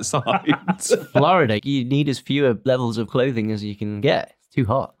beeping outside? Florida, you need as fewer levels of clothing as you can get. It's too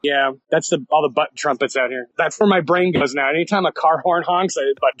hot. Yeah, that's all the button trumpets out here. That's where my brain goes now. Anytime a car horn honks, I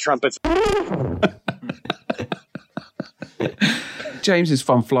button trumpets. James is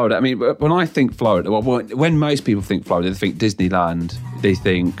from Florida. I mean, when I think Florida, well, when most people think Florida, they think Disneyland. They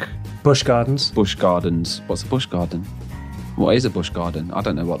think Busch Gardens. Busch Gardens. What's a Busch Garden? What is a Busch Garden? I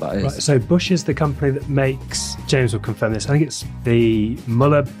don't know what that is. Right, so Busch is the company that makes, James will confirm this, I think it's the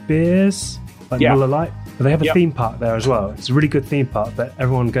Muller beers, like Yeah. Muller Light. But they have a Yep. theme park there as well. It's a really good theme park, but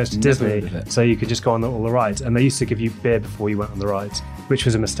everyone goes to Never Disney, heard of it. so you could just go on all the rides. And they used to give you beer before you went on the rides, which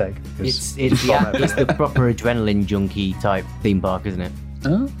was a mistake. It's the proper adrenaline junkie type theme park, isn't it?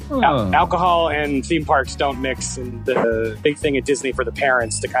 Alcohol and theme parks don't mix, and the big thing at Disney for the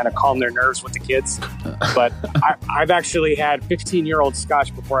parents to kind of calm their nerves with the kids. But I've actually had 15-year-old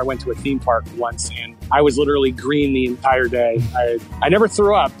scotch before I went to a theme park once, and I was literally green the entire day. I never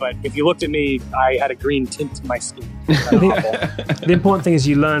threw up, but if you looked at me, I had a green tint to my skin. The important thing is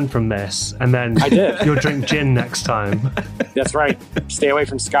you learn from this, and then I did. you'll drink gin next time. That's right. Stay away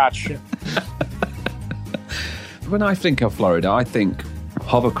from scotch. When I think of Florida, I think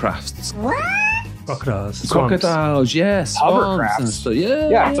hovercrafts. Crocodiles. Crocodiles, yes. Hovercrafts. And stuff. Yeah.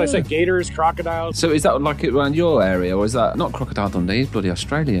 Yeah, so I said gators, crocodiles. So is that like it around your area, or is that not Crocodile Dundee? He's bloody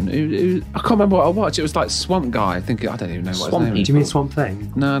Australian. I can't remember what I watched. It was like Swamp Guy. I don't even know what his name is. Do you mean Swamp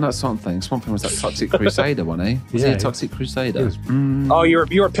Thing? No, not Swamp Thing. Swamp Thing was that Toxic Crusader, wasn't he? Was he Yeah. a Toxic Crusader? Oh, you are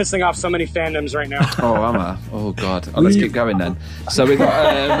pissing off so many fandoms right now. Oh, am I? Oh, God. Oh, let's keep going then. So we got...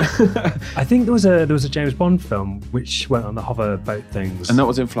 I think there was a James Bond film which went on the hover boat things. and that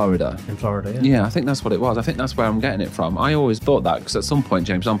was in Florida. In Florida, yeah. Yeah, I think that's what it was. I think that's where I'm getting it from. I always thought that because at some point,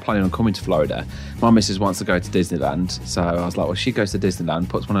 James, I'm planning on coming to Florida. My missus wants to go to Disneyland. So I was like, well, she goes to Disneyland,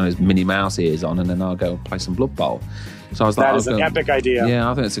 puts one of those Minnie Mouse ears on, and then I'll go and play some Blood Bowl. So I was like, That is an epic idea. Yeah,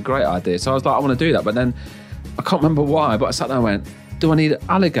 I think it's a great idea. So I was like, I want to do that. But then I can't remember why, but I sat there and went, do I need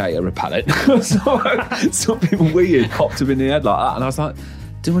alligator repellent? Something weird popped up in the head like that. And I was like,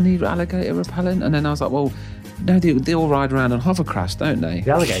 do I need alligator repellent? And then I was like, well, no, they all ride around on hovercrafts, don't they?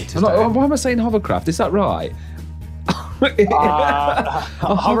 The alligators. I'm like, why am I saying hovercraft? Is that right?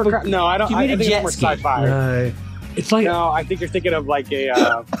 Hovercraft? No, I don't. Do you mean I a think jet it's more ski? sci-fi. No. It's like... No, I think you're thinking of like a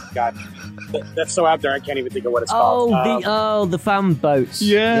God. That's so out there. I can't even think of what it's called. The fan boats.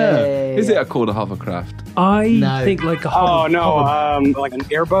 Yeah. Is it called a hovercraft? I think like a Oh no, like an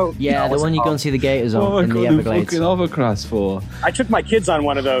airboat. Yeah, No, the what's one it you go called? and see the gators What on am in I the calling Everglades. fucking hovercrafts for? I took my kids on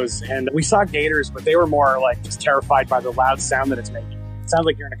one of those, and we saw gators, but they were more like just terrified by the loud sound that it's making. It sounds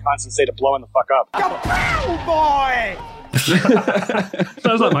like you're in a constant state of blowing the fuck up. Boy!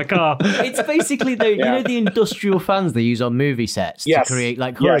 Sounds like my car. It's basically you know the industrial fans they use on movie sets Yes. to create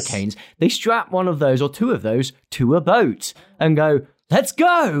like Yes. hurricanes. They strap one of those or two of those to a boat and go, "Let's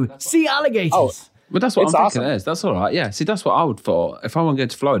go see alligators." Oh. But that's what It's I'm awesome. thinking it is. That's all right. Yeah. See, that's what I would thought. If I want to go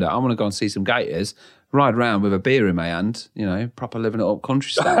to Florida, I want to go and see some gators, ride around with a beer in my hand, proper living it up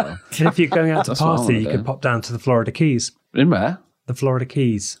country style. And if you're going out to That's what I party, wanna you do. could pop down to the Florida Keys. In where? The Florida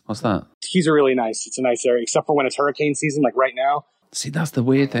Keys. What's that? Keys are really nice. It's a nice area, except for when it's hurricane season, like right now. See, that's the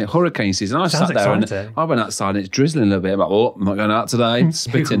weird thing. Hurricane season. I Sounds sat there exciting. and I went outside and it's drizzling a little bit. I'm like, oh, I'm not going out today.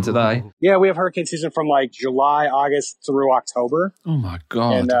 Spitting today. Yeah, we have hurricane season from like July, August through October. Oh my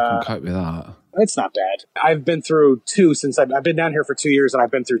God. And, I can cope with that. It's not bad. I've been through two since I've been down here for 2 years, and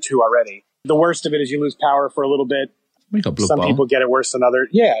I've been through two already. The worst of it is you lose power for a little bit. We got Blood Some Bowl. people get it worse than others.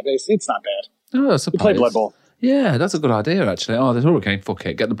 Yeah, but it's not bad. Oh, I We suppose. play Blood Bowl. Yeah, that's a good idea, actually. Oh, there's hurricane. Fuck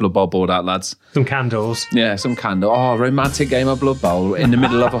it. Get the Blood Bowl board out, lads. Some candles. Yeah, some candle. Oh, romantic game of Blood Bowl in the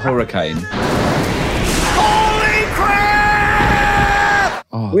middle of a hurricane. Holy crap!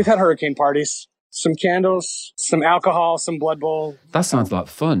 Oh, We've had hurricane parties. Some candles, some alcohol, some Blood Bowl. that sounds like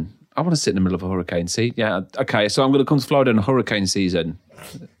fun. I want to sit in the middle of a hurricane. See? Yeah, okay. So I'm going to come to Florida in hurricane season.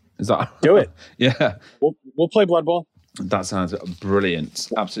 Is that... Do it. Yeah. We'll play Blood Bowl. That sounds brilliant.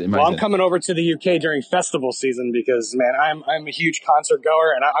 Absolutely amazing. Well, I'm coming over to the UK during festival season because, man, I'm a huge concert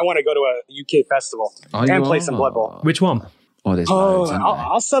goer, and I want to go to a UK festival and play some Blood Bowl. Which one? Oh, there's loads, isn't there?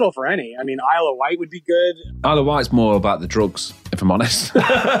 I'll settle for any. I mean, Isle of Wight would be good. Isle of Wight's more about the drugs, if I'm honest.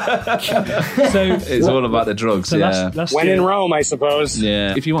 It's all about the drugs, So when in Rome, I suppose.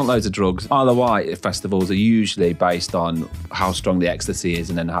 Yeah. If you want loads of drugs, Isle of Wight festivals are usually based on how strong the ecstasy is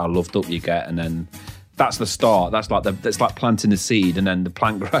and then how loved up you get, and then that's the start. That's like planting a seed and then the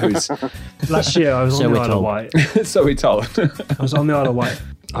plant grows. Last year I was on the Isle of Wight. So we're told. I was on the Isle of Wight.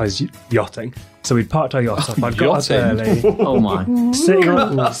 I was yachting. So we'd parked our yacht up. I'd got up early. Oh my!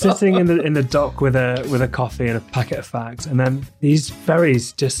 Sitting in the dock with a coffee and a packet of fags, and then these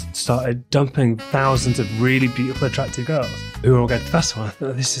ferries just started dumping thousands of really beautiful, attractive girls who were all going to the festival. I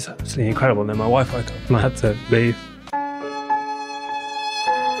thought, this is absolutely incredible. And then my wife woke up and I had to leave.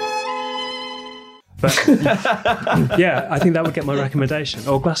 But yeah, I think that would get my recommendation.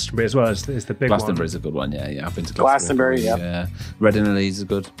 Or Glastonbury as well is the big one. Glastonbury's a good one, yeah. I've been to Glastonbury, yeah. Reading and Leeds is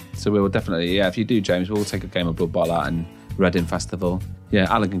good. So we will definitely, if you do, James, we'll take a game of Blood Bowl out and Reading Festival.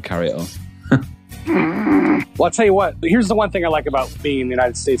 Yeah, Alan can carry it on. Well, I'll tell you what, here's the one thing I like about being in the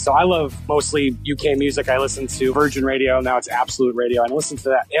United States. So I love mostly UK music. I listen to Virgin Radio, now it's Absolute Radio, and I listen to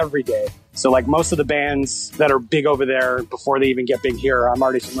that every day. So like most of the bands that are big over there before they even get big here, I'm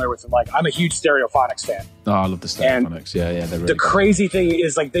already familiar with them. Like I'm a huge Stereophonics fan. Oh, I love the Stereophonics. Yeah, they're really the crazy thing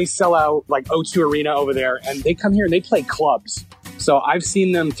is like they sell out like O2 Arena over there, and they come here and they play clubs. So I've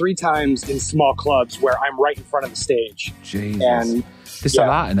seen them 3 times in small clubs where I'm right in front of the stage. Jesus. And they sell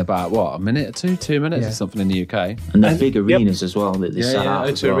out in about, a minute or 2 minutes or something in the UK. And they're big arenas as well that they sell out.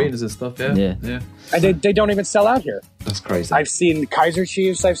 O2 arenas and stuff, yeah. And they don't even sell out here. That's crazy. I've seen Kaiser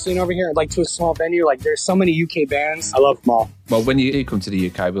Chiefs, I've seen over here, like to a small venue. Like there's so many UK bands. I love them all. Well, when you do come to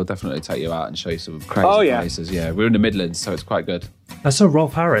the UK, we'll definitely take you out and show you some crazy places. Yeah, we're in the Midlands, so it's quite good. I saw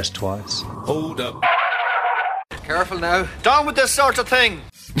Rolf Harris twice. Hold up. Careful now. Down with this sort of thing.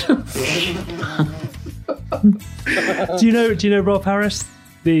 Do you know Rolf Harris?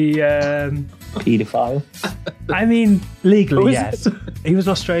 The paedophile. I mean, legally, yes. He was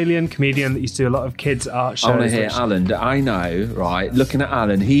an Australian comedian that used to do a lot of kids' art shows. I want to hear Alan. I know, right? Looking at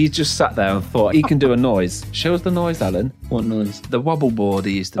Alan, he just sat there and thought he can do a noise. Show us the noise, Alan. What noise? The wobble board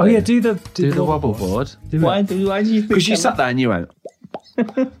he used to do. Oh yeah, do the wobble board. Why do you think? Because you sat there and you went.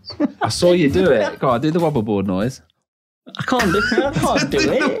 I saw you do it. Go on, do the wobble board noise. I can't do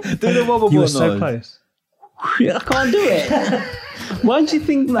it. Do the wobble board noise. You were so close. I can't do it. Why do you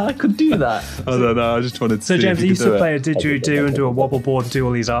think that I could do that? I don't know. I just wanted to. So see James, if he you used could to do play it. a didgeridoo and do a wobble board and do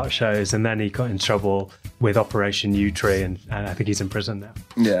all these art shows, and then he got in trouble with Operation U-Tree, and I think he's in prison now.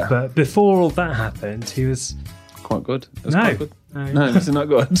 Yeah. But before all that happened, he was quite good. No, this is not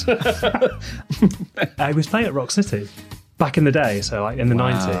good. He was playing at Rock City back in the day, so like in the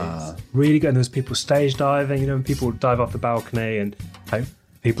 90s. Really good. And there was people stage diving, when people dive off the balcony and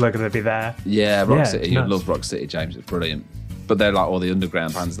people are going to be there. Yeah, Rock City. You love Rock City, James. It's brilliant. But they're like all the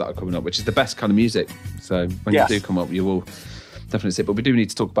underground bands that are coming up, which is the best kind of music. So when you do come up, you will definitely see it. But we do need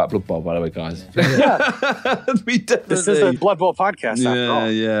to talk about Blood Bowl, by the way, guys. Yeah. We definitely. This is a Blood Bowl podcast, after all.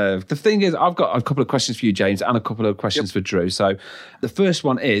 Yeah. The thing is, I've got a couple of questions for you, James, and a couple of questions for Drew. So the first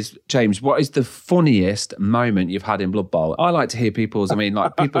one is, James, what is the funniest moment you've had in Blood Bowl? I like to hear people's,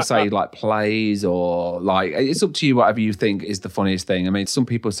 people say like plays or like, it's up to you, whatever you think is the funniest thing. I mean, some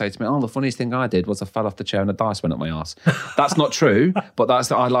people say to me, the funniest thing I did was I fell off the chair and a dice went up my arse. That's not true, but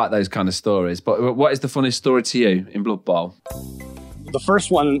I like those kind of stories. But what is the funniest story to you in Blood Bowl? The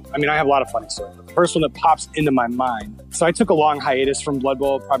first one, I have a lot of funny stories. The first one that pops into my mind. So I took a long hiatus from Blood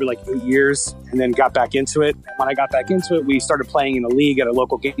Bowl, probably like 8 years, and then got back into it. And when I got back into it, we started playing in a league at a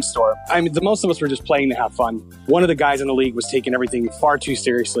local game store. The most of us were just playing to have fun. One of the guys in the league was taking everything far too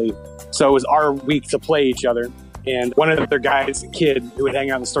seriously. So it was our week to play each other. And one of the other guys, a kid who would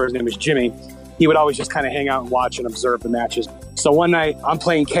hang out in the store, his name was Jimmy. He would always just kind of hang out and watch and observe the matches. So one night I'm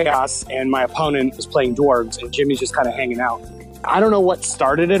playing Chaos and my opponent is playing Dwarves and Jimmy's just kind of hanging out. I don't know what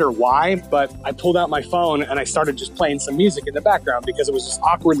started it or why, but I pulled out my phone and I started just playing some music in the background because it was just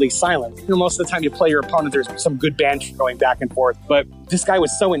awkwardly silent. Most of the time you play your opponent, there's some good banter going back and forth. But this guy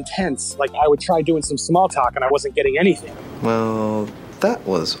was so intense. Like I would try doing some small talk and I wasn't getting anything. Well, that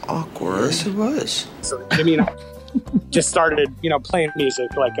was awkward. Yes, it was. So Jimmy and I just started, playing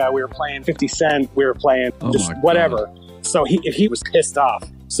music. Like we were playing 50 Cent, we were playing just whatever. So he was pissed off.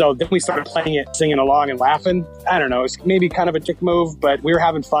 So then we started playing it, singing along and laughing. I don't know, it's maybe kind of a dick move, but we were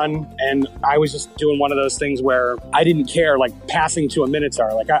having fun. And I was just doing one of those things where I didn't care, like passing to a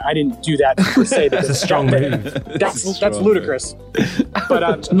Minotaur. Like I didn't do that per se. That's a strong move. That's ludicrous.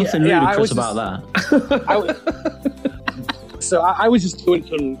 But nothing ludicrous about that. So I was just doing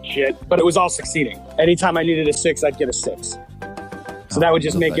some shit, but it was all succeeding. Anytime I needed a 6, I'd get a 6. So that would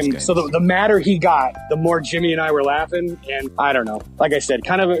just make him, so the madder he got, the more Jimmy and I were laughing. And I don't know, like I said,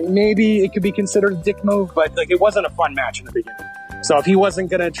 kind of maybe it could be considered a dick move, but like it wasn't a fun match in the beginning. So if he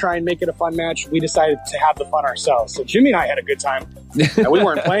wasn't going to try and make it a fun match, we decided to have the fun ourselves. So Jimmy and I had a good time. And we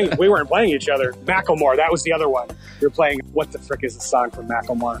weren't playing each other. Macklemore, that was the other one. We were playing, what the frick is the song from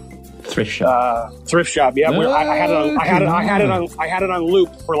Macklemore? Thrift Shop. Thrift Shop, yeah. I had it on loop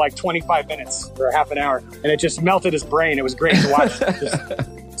for like 25 minutes or half an hour, and it just melted his brain. It was great to watch.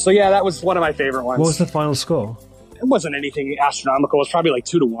 So yeah, that was one of my favorite ones. What was the final score? It wasn't anything astronomical. It was probably like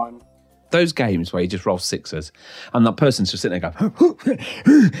 2-1. Those games where you just roll 6s and that person's just sitting there going,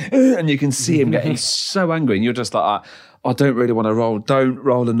 and you can see him getting so angry, and you're just like, I don't really want to roll. Don't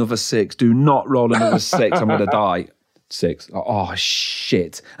roll another 6. Do not roll another 6. I'm going to die. 6. Oh,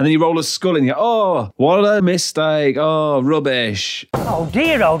 shit. And then you roll a skull and you go, oh, what a mistake. Oh, rubbish. Oh,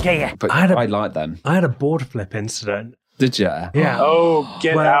 dear. But I like them. I had a board flip incident. Did you? Yeah. Oh,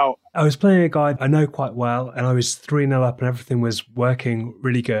 get out. I was playing a guy I know quite well, and I was 3-0 up and everything was working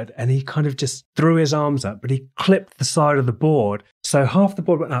really good. And he kind of just threw his arms up, but he clipped the side of the board. So half the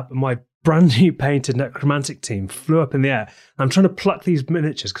board went up and my brand new painted necromantic team flew up in the air. I'm trying to pluck these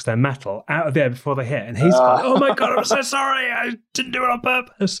miniatures, because they're metal, out of the air before they hit. And he's going, oh my God, I'm so sorry. I didn't do it on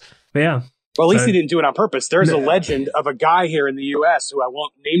purpose. But yeah. Well, at least he didn't do it on purpose. There's a legend of a guy here in the U.S. who I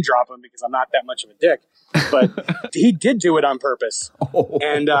won't name drop him because I'm not that much of a dick, but he did do it on purpose.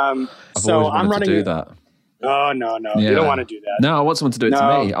 And so I'm running to do that. Oh no, you don't want to do that. No, I want someone to do it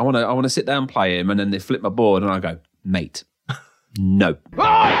to me. I want to sit down and play him, and then they flip my board, and I go, mate, no.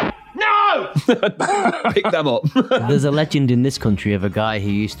 No! Pick them up. There's a legend in this country of a guy who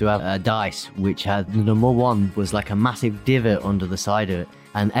used to have a dice which had number 1 was like a massive divot under the side of it.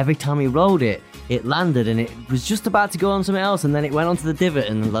 And every time he rolled it, it landed and it was just about to go on something else, and then it went onto the divot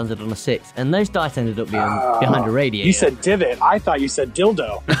and landed on a 6. And those dice ended up being behind a radiator. You said divot. I thought you said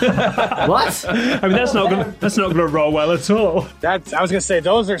dildo. What? I mean, that's not gonna roll well at all. I was gonna say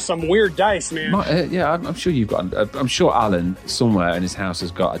those are some weird dice, man. I'm sure you've got. I'm sure Alan somewhere in his house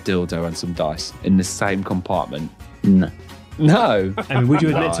has got a dildo and some dice in the same compartment. No. I mean, would you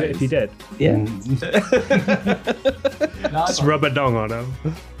admit to it if you did? Yeah. Just rub a dong on him.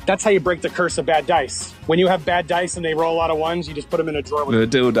 That's how you break the curse of bad dice. When you have bad dice and they roll a lot of ones, you just put them in a drawer with a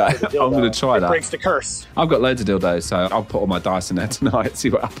dildo. I'm going to try that. It breaks the curse. I've got loads of dildos, so I'll put all my dice in there tonight, see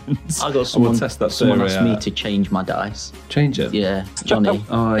what happens. I got someone, test that someone asked me to change my dice. Change it? Yeah, Johnny.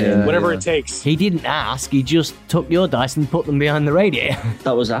 Oh, yeah. Whatever it takes. He didn't ask, he just took your dice and put them behind the radiator.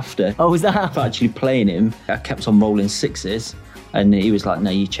 That was after. Oh, was that after? Actually playing him, I kept on rolling 6s, and he was like,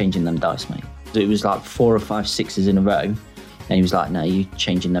 no, you're changing them dice, mate. So it was like 4 or 5 6s in a row, and he was like, no, you're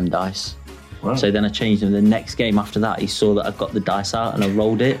changing them dice. Wow. So then I changed them. The next game after that, he saw that I got the dice out and I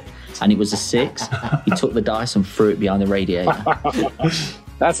rolled it, and it was a 6. He took the dice and threw it behind the radiator.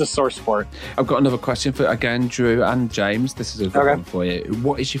 That's a sore sport. I've got another question for, again, Drew and James. This is a good one for you.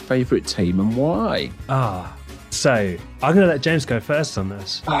 What is your favourite team and why? So I'm going to let James go first on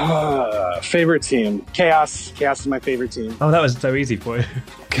this. Favorite team? Chaos. Chaos is my favorite team. Oh, that was so easy for you.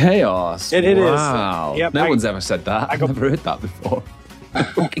 Chaos? It is. Wow. Yep, no one's ever said that. I've never heard that before.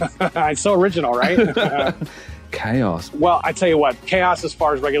 It's so original, right? Chaos. Well, I tell you what, Chaos as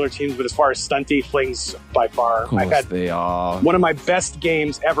far as regular teams, but as far as stunty, Flings by far. Of course they are. One of my best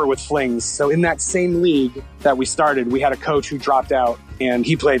games ever with Flings. So in that same league that we started, we had a coach who dropped out and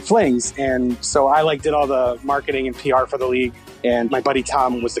he played Flings. And so I did all the marketing and PR for the league. And my buddy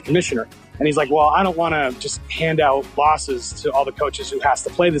Tom was the commissioner. And he's like, well, I don't want to just hand out losses to all the coaches who has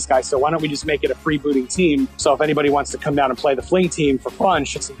to play this guy. So why don't we just make it a freebooting team? So if anybody wants to come down and play the Fling team for fun,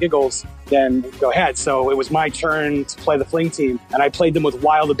 shits and giggles, then go ahead. So it was my turn to play the Fling team. And I played them with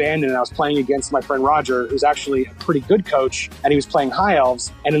wild abandon. And I was playing against my friend Roger, who's actually a pretty good coach. And he was playing High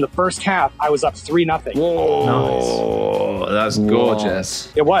Elves. And in the first half, I was up 3-0. Whoa, nice. That's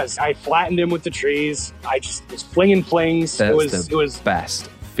gorgeous. It was. I flattened him with the trees. I just was flinging flings. It was best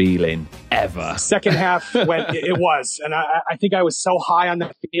feeling ever. Second half went, it was. And I think I was so high on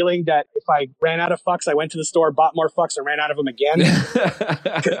that feeling that if I ran out of fucks, I went to the store, bought more fucks, and ran out of them again.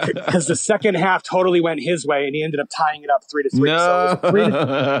 Because the second half totally went his way, and he ended up tying it up 3-3. No. So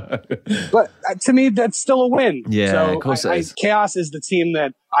it was but to me, that's still a win. Yeah, so of course it is. Chaos is the team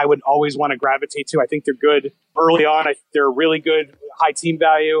that I would always want to gravitate to. I think they're good early on. They're really good, high team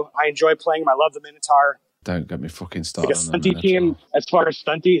value. I enjoy playing them. I love the Minotaur. Don't get me fucking started. Like a stunty team, as far as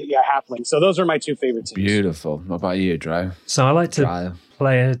stunty, halfling. So those are my two favorite teams. Beautiful. What about you, Drew? So I like to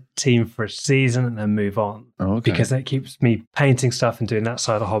play a team for a season and then move on. Oh, okay. Because that keeps me painting stuff and doing that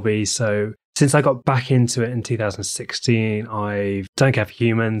side of the hobby. So Since I got back into it in 2016, I don't care for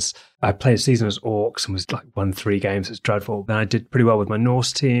humans. I played a season as orcs and was like won 3 games. It's dreadful. Then I did pretty well with my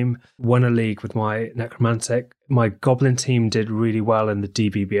Norse team, won a league with my necromantic. My goblin team did really well in the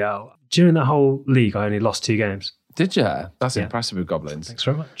DBBL. During that whole league, I only lost 2 games. Did you? That's impressive with goblins. Thanks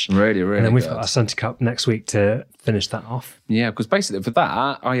very much. Really, really And then we've good. got our Sunday Cup next week to finish that off. Yeah, because basically for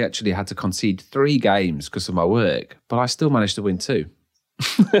that, I actually had to concede 3 games because of my work, but I still managed to win 2.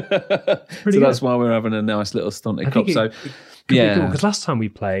 So that's why we're having a nice little stunted cup. Because last time we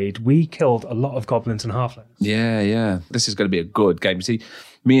played, we killed a lot of goblins and halflings. Yeah. This is going to be a good game. You see,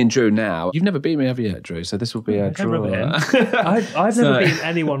 me and Drew now, you've never beaten me, have you, Drew? So this will be a draw. I've never beaten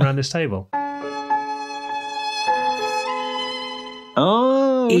anyone around this table.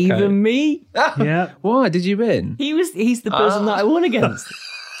 Oh, okay. Even me? Yeah. Why did you win? He's the person that I won against.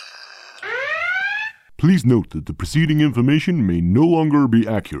 Please note that the preceding information may no longer be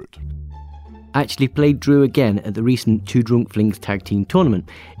accurate. I actually played Drew again at the recent Two Drunk Flings tag team tournament.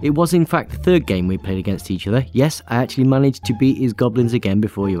 It was in fact the 3rd game we played against each other. Yes, I actually managed to beat his goblins again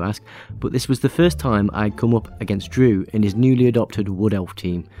before you ask, but this was the first time I'd come up against Drew in his newly adopted Wood Elf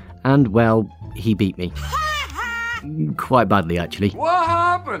team. And, well, he beat me. Quite badly, actually. What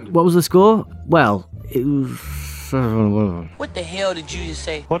happened? What was the score? Well, it was... What the hell did you just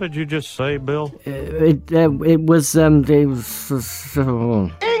say? What did you just say, Bill? It was... English,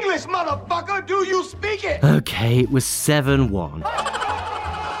 motherfucker! Do you speak it? Okay, it was 7-1.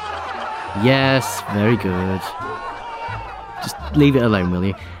 Yes, very good. Just leave it alone, will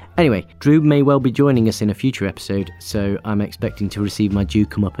you? Anyway, Drew may well be joining us in a future episode, so I'm expecting to receive my due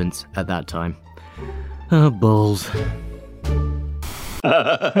comeuppance at that time. Oh, balls.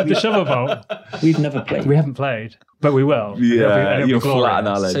 The shovel bolt. We've never played. We haven't played, but we will. Yeah, it'll be you're glorious. flat,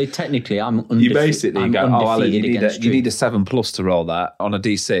 Alan. So technically, I'm You basically go, oh, Alan, you against need a 7+ to roll that on a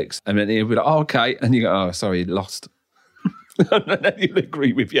D6. And then he'll be like, oh, okay. And you go, oh, sorry, you lost. And then he'll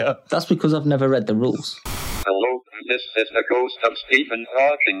agree with you. That's because I've never read the rules. Hello, this is the ghost of Stephen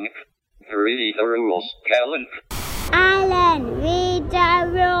Hawking. Read the rules, Kellen. Alan, read the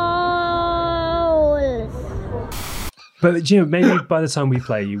rules. But Jim, maybe by the time we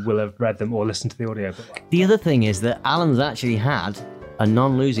play, you will have read them or listened to the audiobook. The other thing is that Alan's actually had a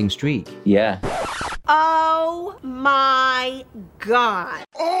non-losing streak. Yeah. Oh my god!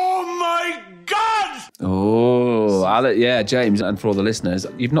 Oh my god! Oh, Alan, yeah, James, and for all the listeners,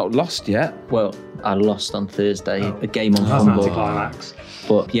 you've not lost yet. Well, I lost on Thursday, a game on That's an Fumble. anticlimax.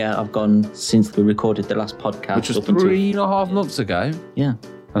 But yeah, I've gone since we recorded the last podcast. Which was up until- 3.5 months ago. Yeah.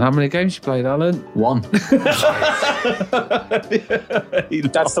 And how many games you played, Alan? 1. That's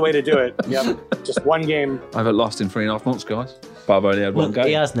the way to do it. Yep. Just 1 game. I haven't lost in 3.5 months, guys. But I've only had 1 game.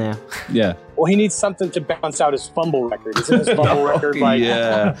 He has now. Yeah. Well, he needs something to balance out his fumble record. Isn't his fumble record like...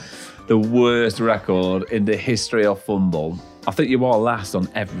 Yeah. The worst record in the history of fumble. I think you are last on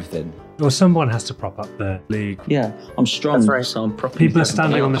everything. Well, someone has to prop up the league. Yeah, I'm strong, That's right. so I'm properly... People are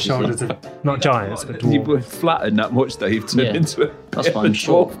standing on the shoulders of not giants, but You dwarves. were flattened that much that you've turned Yeah. into a That's why I'm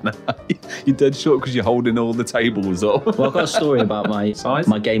short. dwarf now. You're dead short because you're holding all the tables up. Well, I've got a story about my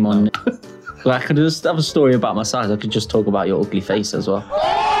game on... Well, I could just have a story about my size. I could just talk about your ugly face as well.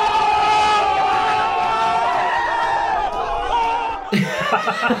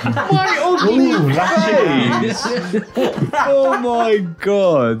 My ugly face! Oh my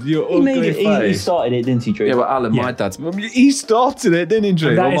god, your He ugly made it. He face. started it, didn't he, Drew? Yeah, but Alan, my dad's... He started it, didn't he,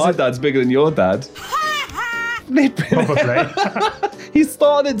 Drew? That Well, is my a- dad's bigger than your dad. Probably. He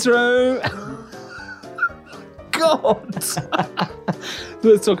started, Drew. God.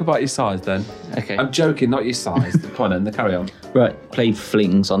 Let's talk about your size then. Okay. I'm joking, not your size. Come on then, carry on. Right, played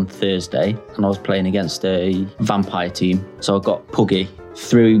Flings on Thursday, and I was playing against a vampire team. So I got Puggy,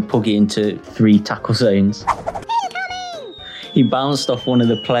 threw Puggy into 3 tackle zones. He bounced off one of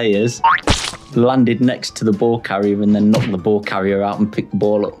the players, landed next to the ball carrier, and then knocked the ball carrier out and picked the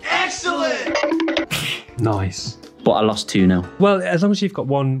ball up. Excellent! Nice. But I lost 2-0. Well, as long as you've got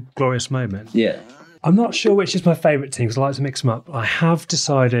one glorious moment. Yeah. I'm not sure which is my favourite team because I like to mix them up. I have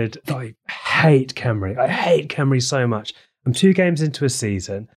decided that I hate Kemri. I hate Kemri so much. I'm 2 games into a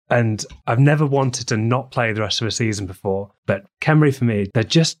season and I've never wanted to not play the rest of a season before. But Kemri for me, they're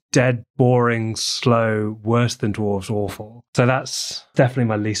just dead, boring, slow, worse than dwarves, awful. So that's definitely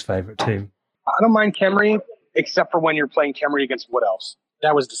my least favourite team. I don't mind Kemri, except for when you're playing Kemri against Wood Elves.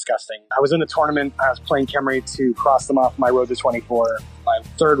 That was disgusting. I was in a tournament. I was playing Khemri to cross them off my road to 24. My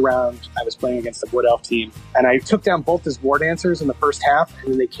third round, I was playing against the Wood Elf team. And I took down both his War Dancers in the first half,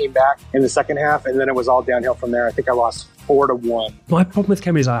 and then they came back in the second half, and then it was all downhill from there. I think I lost 4-1. My problem with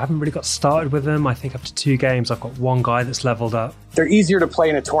Khemri is I haven't really got started with them. I think after 2 games, I've got one guy that's leveled up. They're easier to play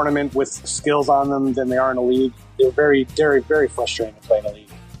in a tournament with skills on them than they are in a league. They're very, very, very frustrating to play in a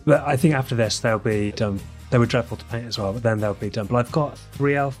league. But I think after this, they'll be done. They were dreadful to paint as well, but then they'll be done. But I've got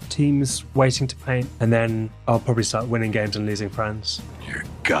 3 elf teams waiting to paint, and then I'll probably start winning games and losing friends. You're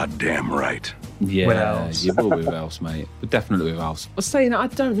goddamn right. Yeah, Wood elves. you will with elves, mate. But definitely with elves. But saying that, I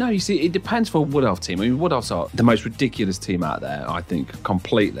don't know. You see, it depends for a Wood Elf team. I mean, Wood Elves are the most ridiculous team out there, I think,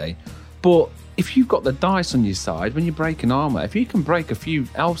 completely. But if you've got the dice on your side, when you break an armour, if you can break a few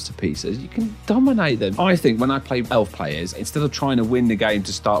elves to pieces, you can dominate them. I think when I play elf players, instead of trying to win the game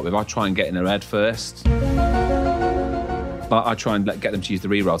to start with, I try and get in their head first. But I try and get them to use the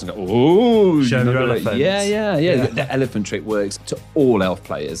rerolls and go, oh, show me elephants. Yeah. The elephant trick works to all elf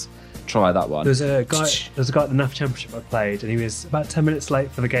players. Try that one. There's a guy at the NAF Championship I played, and he was about 10 minutes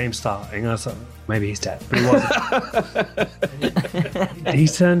late for the game starting. I was like, maybe he's dead, but he wasn't. He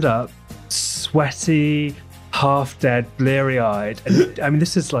turned up sweaty, half dead, bleary-eyed. And I mean,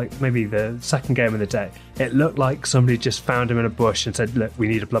 this is like maybe the second game of the day. It looked like somebody just found him in a bush and said, look, we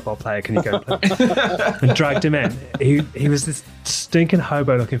need a Blood Bowl player, can you go play? And dragged him in. He was this stinking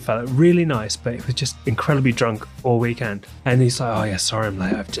hobo-looking fella, really nice, but he was just incredibly drunk all weekend. And he's like, oh yeah, sorry I'm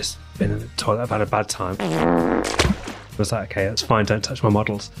late, I've just been in the toilet, I've had a bad time. I was like, okay, that's fine, don't touch my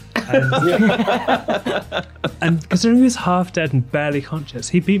models. And considering he was half dead and barely conscious,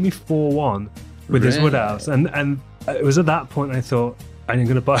 he beat me 4-1 with his Wood Elves. And it was at that point I thought, I'm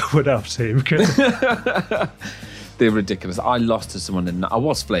going to buy a Wood Elf team. They're ridiculous. I lost to someone, I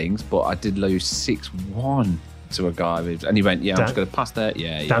was Flings, but I did lose 6-1 to a guy. And he went, I'm just going to pass there.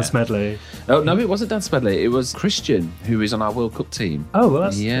 Yeah. Dan Smedley. Oh, no, it wasn't Dan Smedley. It was Christian, who is on our World Cup team. Oh, well,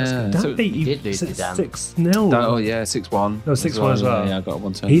 that's good. Dan beat you 6-0. Oh, yeah, 6-1. Oh, 6-1 as well. Yeah, I got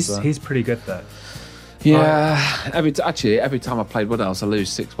one turn. He's pretty good, though. Yeah. Every time I played Wood Elves, I lose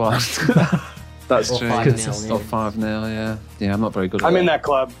 6-1. That's true. 5-0, Or 5-0, yeah. Yeah, I'm not very good at I'm that. in that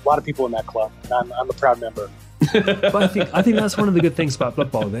club. A lot of people in that club. And I'm a proud member. But I think that's one of the good things about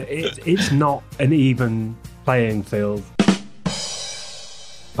Blood Bowl. That it's not an even playing field.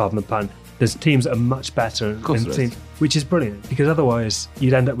 Pardon the pun. There's teams that are much better, which is brilliant, because otherwise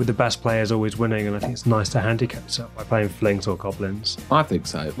you'd end up with the best players always winning, and I think it's nice to handicap yourself by playing Flings or Goblins. I think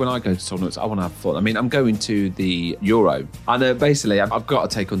so. When I go to tournaments, I want to have fun. I mean, I'm going to the Euro, and basically I've got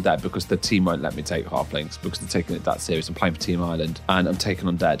to take on Dead because the team won't let me take Halflings because they're taking it that serious. I'm playing for Team Ireland, and I'm taking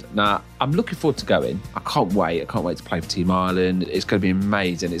on Dead. Now, I'm looking forward to going. I can't wait to play for Team Ireland. It's going to be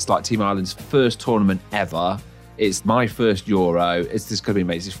amazing. It's like Team Ireland's first tournament ever. It's my first Euro. It's just going to be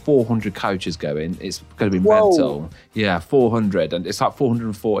amazing. There's 400 coaches going. It's going to be mental. Yeah, 400. And it's like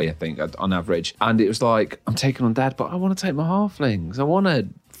 440, I think, on average. And it was like, I'm taking on Dad, but I want to take my Halflings. I want to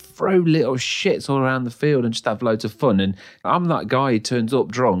throw little shits all around the field and just have loads of fun. And I'm that guy who turns up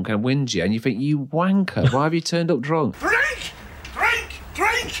drunk and wins you. And you think, you wanker, why have you turned up drunk? Drink!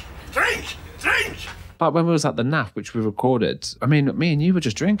 Like when we was at the NAF, which we recorded, I mean, me and you were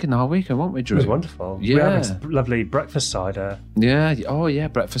just drinking the whole weekend, weren't we, Drew? It was wonderful. Yeah. We were having some lovely breakfast cider. Yeah. Oh, yeah,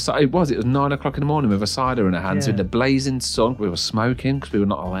 breakfast cider. It was 9 o'clock in the morning with a cider in our hands in the blazing sun. We were smoking because we were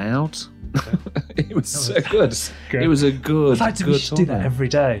not allowed. It was so good. It was a good, I'd like to do that every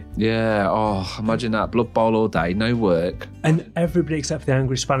day. Yeah. Oh, imagine that. Blood Bowl all day, no work. And everybody except for the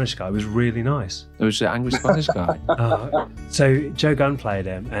angry Spanish guy was really nice. There was the angry Spanish guy. So Joe Gunn played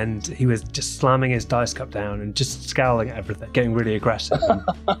him, and he was just slamming his dice cup down and just scowling at everything, getting really aggressive.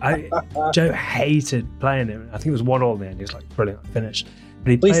 Joe hated playing him. I think it was 1-1 in the end. He was like, brilliant, I finished.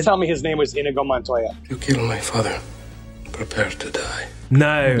 Please tell me his name was Inigo Montoya. You killed my father. Prepare to die.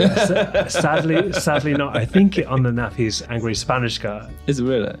 No, sadly not. I think on the NAF he's angry Spanish guy. Is it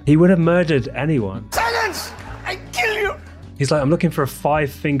really? He would have murdered anyone. Silence! I kill you! He's like, I'm looking for a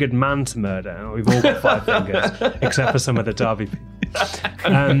 5-fingered man to murder. We've all got 5 fingers, except for some of the Derby people.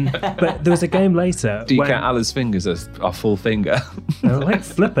 But there was a game later. Do you count Ali's fingers as a full finger? They're like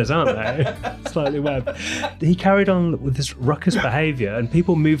flippers, aren't they? Slightly webbed. He carried on with this ruckus behaviour, and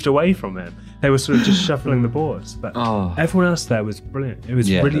people moved away from him. They were sort of just shuffling the boards. But everyone else there was brilliant. It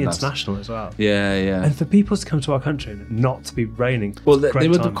was really international as well. Yeah, yeah. And for people to come to our country and not to be raining. Well, they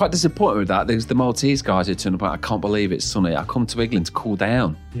were quite disappointed with that. There's the Maltese guys who turned up. I can't believe it's sunny. I come to England to cool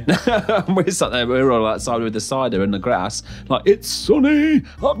down. Yeah. We're sat there. We're all outside with the cider in the grass. Like, it's sunny.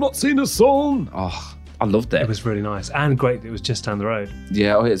 I've not seen a sun. Oh, I loved it. It was really nice and great that it was just down the road.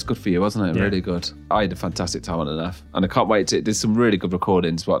 Yeah, it's good for you, wasn't it? Yeah. Really good. I had a fantastic time on Enough, and I can't wait to. There's some really good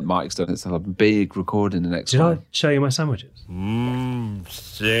recordings. What Mike's done, it's a big recording the next Did one. I show you my sandwiches?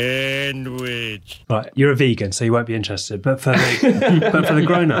 Sandwich. Right, you're a vegan, so you won't be interested. But for the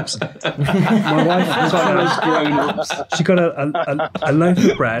grown-ups, my wife she got a loaf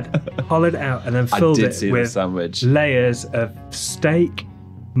of bread, hollowed out, and then filled did it see the with sandwich. layers of steak,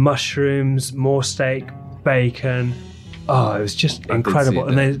 mushrooms, more steak, bacon. Oh, it was just incredible.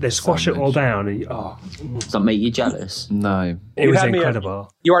 And they squash it all down. And Does that make you jealous? No. It was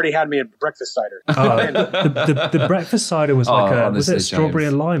incredible. You already had me at breakfast cider. The breakfast cider was like was it strawberry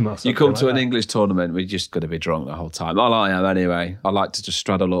and lime or something? You come to like an that? English tournament, we're just going to be drunk the whole time. Well, I am anyway. I like to just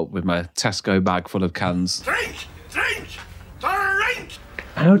straddle up with my Tesco bag full of cans. Drink!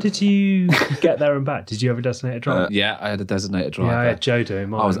 How did you get there and back? Did you have a designated drive? Yeah, I had a designated driver. Yeah, I had Joe doing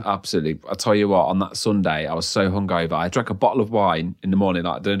mine. I was absolutely... I tell you what, on that Sunday, I was so hungover. I drank a bottle of wine in the morning,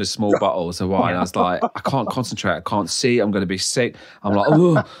 like doing a small bottles of wine. I was like, I can't concentrate. I can't see. I'm going to be sick. I'm like,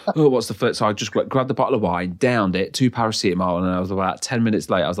 oh, what's the first? So I just grabbed the bottle of wine, downed it, 2 paracetamol, and I was about 10 minutes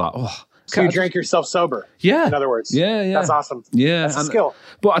later, I was like, oh... So you drank yourself sober. Yeah. In other words. Yeah. That's awesome. Yeah. That's a skill.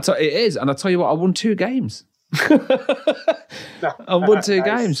 But it is. And I tell you what, I won 2 games. I won 2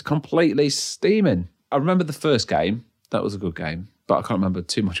 games, completely steaming. I remember the first game. That was a good game, but I can't remember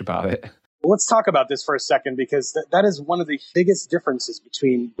too much about it. Well, let's talk about this for a second, because that is one of the biggest differences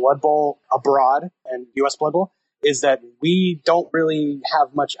between Blood Bowl abroad and US Blood Bowl, is that we don't really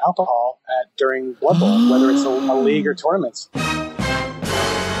have much alcohol during Blood Bowl, whether it's a league or tournaments.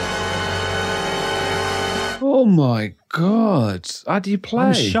 Oh my God. How do you play?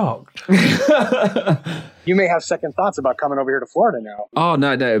 I'm shocked. You may have second thoughts about coming over here to Florida now. Oh,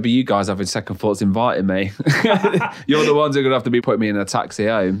 no, it'll be you guys having second thoughts inviting me. You're the ones who are going to have to be putting me in a taxi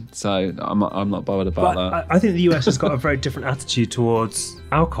home. So I'm not bothered about that. I think the US has got a very different attitude towards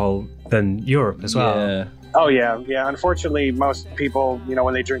alcohol than Europe as well. Yeah. Oh, yeah. Unfortunately, most people,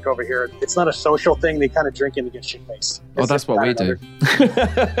 when they drink over here, it's not a social thing. They kind of drink in to get shit-faced. Oh, that's what we do.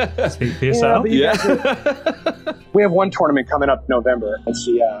 Speak for yourself. We have one tournament coming up in November. It's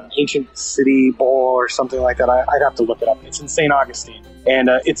the Ancient City Bowl or something like that. I'd have to look it up. It's in St. Augustine, and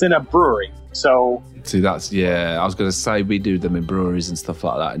it's in a brewery. So... See, that's, I was going to say we do them in breweries and stuff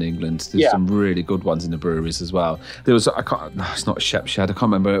like that in England. There's some really good ones in the breweries as well. There was, it's not Shep Shed, I can't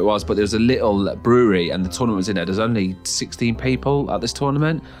remember who it was, but there was a little brewery and the tournament was in there. There's only 16 people at this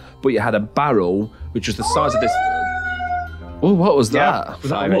tournament, but you had a barrel, which was the size of this. Oh, what was that?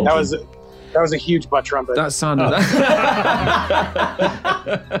 That was a huge butt trumpet. That sounded...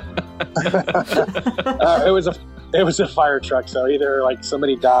 It was a fire truck, so either like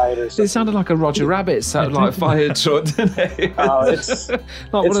somebody died or something. It sounded like a Roger Rabbit like fire truck, didn't it? Oh, it's like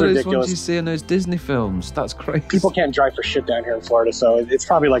one of those ridiculous. ones you see in those Disney films. That's crazy. People can't drive for shit down here in Florida, so it's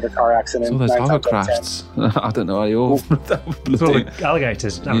probably like a car accident. All those hovercrafts. I don't know how you all... It's all the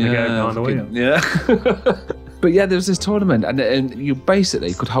alligators having to go behind the wheel. Yeah. But yeah, there was this tournament, and you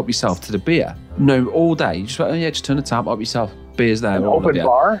basically could help yourself to the beer. No, all day. You just went, just turn the tap, help yourself. Beer's there. An open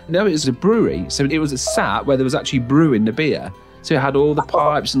bar? No, it was a brewery. So it was a sat where there was actually brewing the beer. So it had all the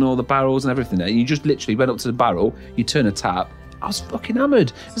pipes and all the barrels and everything there. And you just literally went up to the barrel, you turn a tap. I was fucking hammered.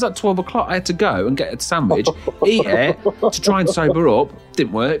 It was like 12 o'clock. I had to go and get a sandwich, eat it, to try and sober up.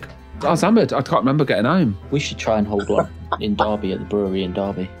 Didn't work. I was hammered. I can't remember getting home. We should try and hold one in Derby, at the brewery in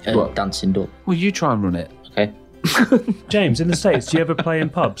Derby. Dancing Duck. Well, you try and run it. Okay. James, in the States, do you ever play in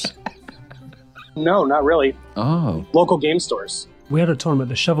pubs? No, not really. Oh. Local game stores. We had a tournament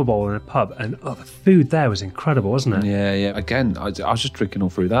at the Shovel Bowl in a pub, and the food there was incredible, wasn't it? Yeah. Again, I was just drinking all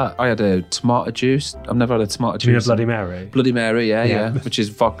through that. I had a tomato juice. I've never had a tomato juice. Do you mean a Bloody Mary? Bloody Mary, yeah. Which is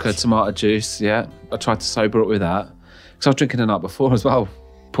vodka, tomato juice, yeah. I tried to sober up with that. Because I was drinking the night before as well.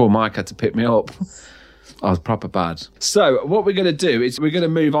 Poor Mike had to pick me up. I was proper bad. So what we're going to do is we're going to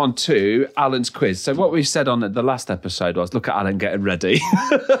move on to Alan's quiz. So what we said on the last episode was, look at Alan getting ready.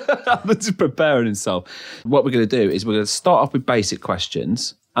 Alan's preparing himself. What we're going to do is we're going to start off with basic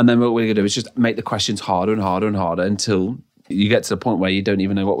questions. And then what we're going to do is just make the questions harder and harder and harder until you get to the point where you don't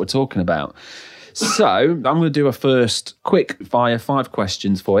even know what we're talking about. So I'm going to do a first quick fire 5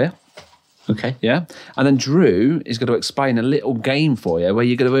 questions for you. Okay. Yeah. And then Drew is going to explain a little game for you where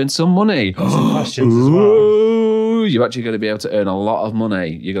you're going to earn some money. Some questions as well. You're actually going to be able to earn a lot of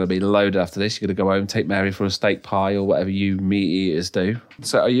money. You're going to be loaded after this. You're going to go home, take Mary for a steak pie or whatever you meat eaters do.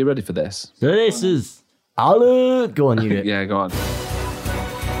 So are you ready for this? So this is Alan. Go on, you do it. Yeah, go on.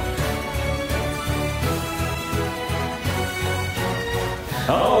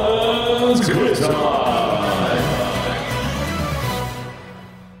 Alan's quiz time.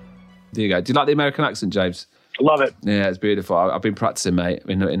 There you go. Do you like the American accent, James? Love it. Yeah, it's beautiful. I've been practicing, mate,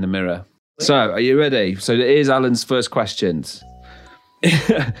 in the mirror. So, are you ready? So, here's Alan's first questions.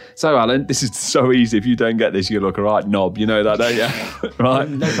 So, Alan, this is so easy. If you don't get this, you look a right knob. You know that, don't you? Right?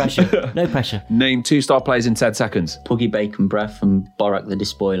 No pressure. No pressure. Name 2 star players in 10 seconds. Puggy Bacon Breath and Borak the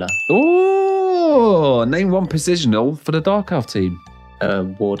Despoiler. Oh, name 1 positional for the Dark Elf team.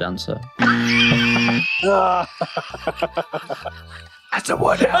 War Dancer. That's a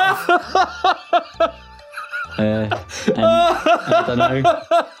War Elf. I don't know.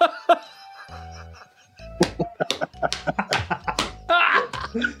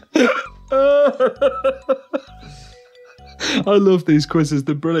 I love these quizzes,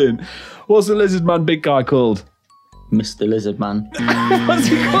 they're brilliant. What's the lizard man big guy called? Mr. Lizard Man. What's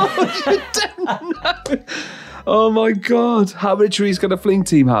he called? You don't know. Oh my God. How many trees can a Fling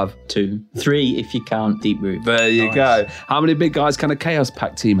team have? 2. 3 if you count Deep Root. There you go. How many big guys can a Chaos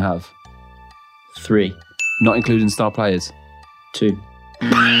Pack team have? 3. Not including star players? 2.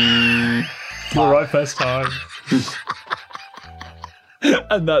 All right, first time.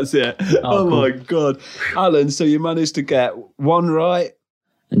 And that's it. Oh cool. My God. Alan, so you managed to get 1 right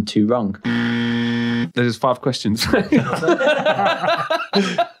and 2 wrong. There's 5 questions.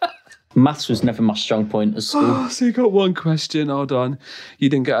 Maths was never my strong point at school. So you got 1 question. Hold on. You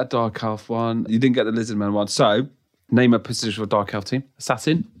didn't get a Dark Elf one. You didn't get the Lizard Man one. So, name a position for a Dark Elf team.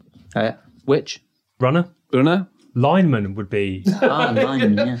 Assassin. Witch. Runner. Lineman would be.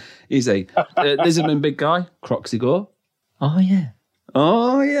 Lineman, yeah. Easy. Lizardman big guy. Croxy Gore. Oh, yeah.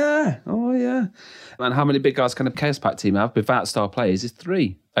 Oh, yeah. And how many big guys can a Chaos Pack team have without star players? Is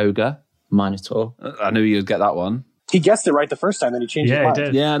 3. Ogre. Minotaur. I knew you'd get that one. He guessed it right the first time, then he changed his mind. He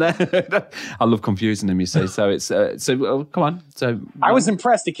did. Yeah, no. I love confusing him, you see. So it's come on. So I was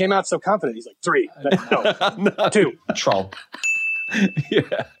impressed. He came out so confident. He's like 3. No. 2. Troll.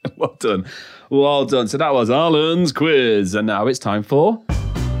 Yeah, well done. So that was Alan's quiz. And now it's time for...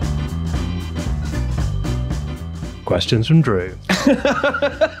 Questions from Drew.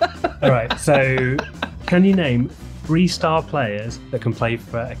 All right, so can you name 3 star players that can play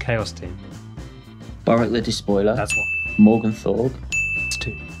for a Chaos team? Borak the Despoiler. That's 1. Morgan Thorg. That's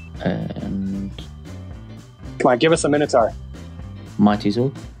 2. And... Come on, give us a Minotaur. Mighty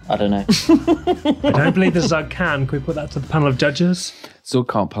Zorg. I don't know. I don't believe the Zug can. Can we put that to the panel of judges? Zug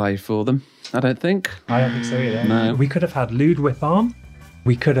can't play for them, I don't think. I don't think so either. No. We could have had Lude Whiparm.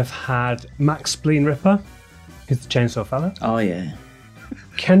 We could have had Max Spleen Ripper. He's the chainsaw fella. Oh, yeah.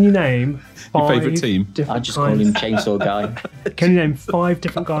 Can you name 5 Your favourite team? I just call him Chainsaw Guy. Can you name 5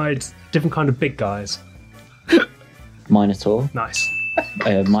 different guides, different kind of big guys? Minotaur. Nice.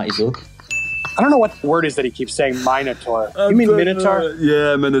 Mighty Zorg. I don't know what the word is that he keeps saying Minotaur. You mean Minotaur?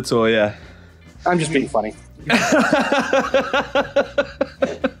 Yeah, Minotaur, yeah. I'm just being funny.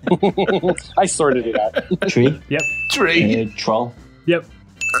 I sorted it out. Tree. Yep. Tree. Troll. Yep.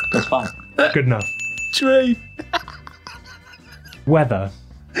 That's 5. Good enough. Tree. Weather.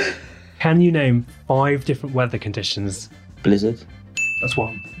 Can you name 5 different weather conditions? Blizzard. That's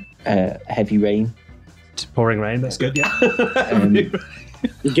 1. Heavy rain. Pouring rain. That's good. Yeah.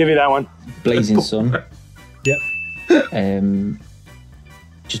 We'll give you that one. Blazing sun. Yep.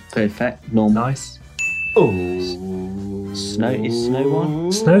 Just perfect. Normal. Nice. Oh. Snow. Is snow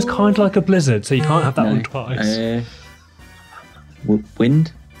 1? Snow's kind of like a blizzard, so you can't have that one twice.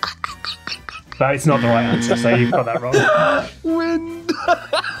 Wind. But it's not the right answer, so you've got that wrong. Wind.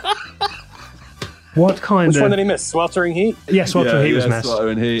 What kind Which of... one did he miss? Sweltering Heat? Yeah, Sweltering Heat was missed.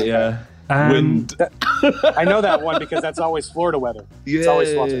 Sweltering Heat, yeah. Wind. I know that one because that's always Florida weather. It's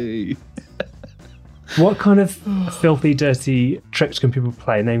always sweltering. What kind of filthy, dirty tricks can people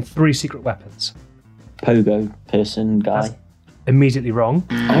play? Name 3 secret weapons. Pogo person guy. That's immediately wrong.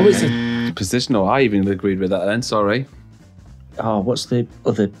 Oh, it's a positional. I even agreed with that then, sorry. Oh, what's the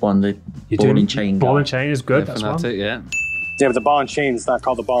other one? The ball and chain guy. Ball and chain is good, Yeah, that's Fanatic, one. yeah. Yeah, but the ball and chain is not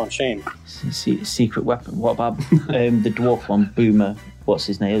called the ball and chain. Secret weapon. What about the dwarf one? Boomer. What's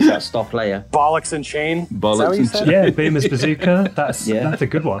his name? Is that Star Player? Bollocks and chain? Bollocks and chain. Yeah, Boomer's Bazooka. That's a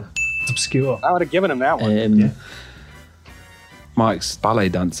good one. It's obscure. I would have given him that one. Yeah. Mike's ballet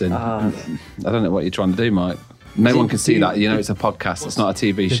dancing. I don't know what you're trying to do, Mike. No one can see that. You know, it's a podcast. It's not a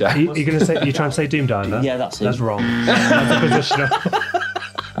TV show. You're trying to say Doom Diver? Yeah, that's it. That's wrong. That's a positional.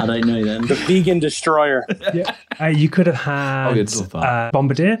 I don't know then. The vegan destroyer. Yeah. You could have had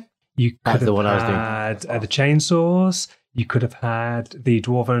Bombardier. You could have had the chainsaws. You could have had the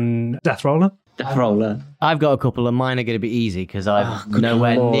Dwarven Death Roller. Death Roller. I've got a couple, and mine are going to be easy because I'm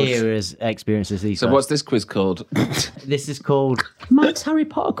nowhere near as experienced as these. So guys. what's this quiz called? This is called Mike's Harry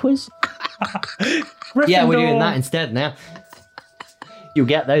Potter quiz. Yeah, we're doing that instead now. You'll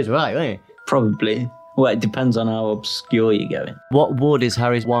get those right, won't you? Probably. Well, it depends on how obscure you're going. What wood is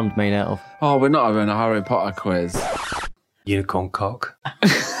Harry's wand made out of? Oh, we're not having a Harry Potter quiz. Unicorn cock.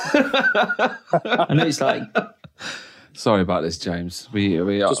 I know it's like... Sorry about this, James. We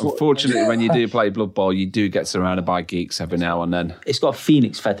are, unfortunately, when you do play Blood Bowl, you do get surrounded by geeks every now and then. It's got a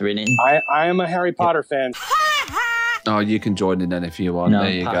phoenix feather in it. I am a Harry Potter fan. Oh, you can join in then if you want. No,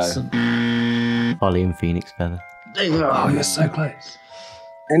 there you go. Holly and phoenix feather. Oh, you're so close.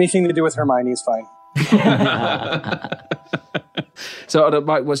 Anything to do with Hermione is fine. So,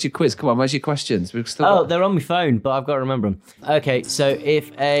 Mike, what's your quiz? Come on, where's your questions? They're on my phone, but I've got to remember them. Okay, so if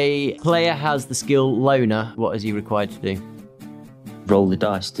a player has the skill Loner, what is he required to do? Roll the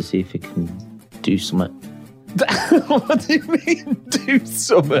dice to see if he can do something. What do you mean, do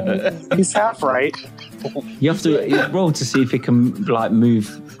something? He's half right. You have to roll to see if he can, like, move,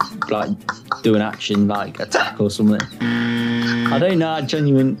 like, do an action, like, attack or something. I don't know,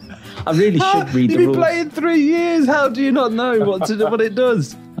 I really should read the rules. You've been playing 3 years. How do you not know what it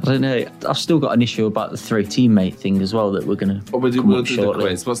does? I don't know. I've still got an issue about the throw teammate thing as well that we're going to we'll do the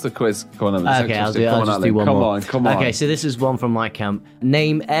quiz. What's the quiz? Come on, okay, I'll just do one more. Come on. Okay, so this is one from my camp.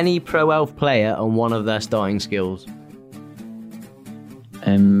 Name any Pro Elf player and one of their starting skills.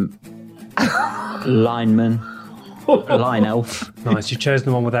 Lineman. Line elf. Nice, you've chosen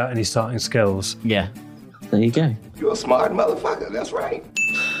the one without any starting skills. Yeah. There you go. You're a smart motherfucker, that's right.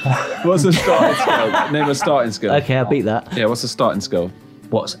 What's a starting skill? Name a starting skill. Okay, I'll beat that. Yeah, what's a starting skill?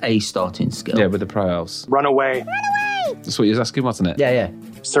 What's a starting skill? Yeah, with the Pro Elves. Run away. That's what you was asking, wasn't it? Yeah.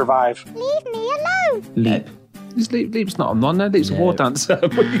 Survive. Leave me alone. Leap. Leap's not on one, no. Leap's a war dancer.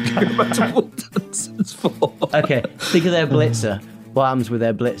 What are you going back to war dancers for? Okay, think of their blitzer. What happens with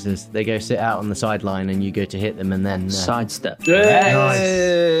their blitzers? They go sit out on the sideline and you go to hit them and then... Sidestep.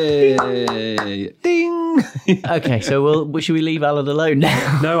 Hey! Nice. Ding! Okay, so should we leave Alan alone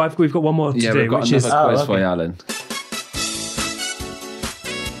now? No, we've got one more to do. We've got another quiz for you, Alan.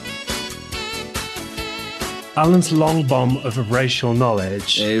 Alan's long bomb of racial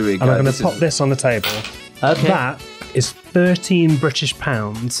knowledge. Here we go. And I'm going to pop this on the table. Okay. That is 13 British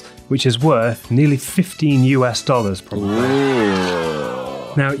pounds, which is worth nearly $15 US probably. Ooh.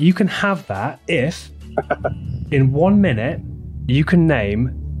 Now, you can have that if, in 1 minute, you can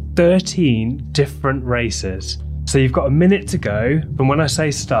name 13 different races. So you've got a minute to go from when I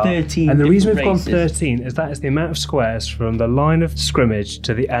say start. 13 and the reason we've races. gone 13 is that is the amount of squares from the line of scrimmage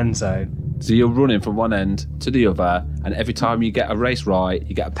to the end zone. So you're running from one end to the other, and every time you get a race right,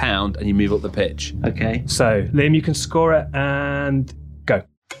 you get a pound and you move up the pitch. Okay. So, Liam, you can score it and go.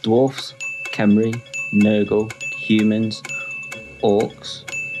 Dwarfs, Khemri, Nurgle, humans, orcs,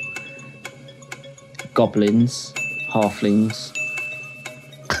 goblins, halflings,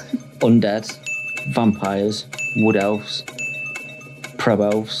 undead, vampires, wood elves, pro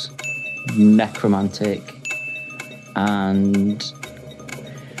elves, necromantic, and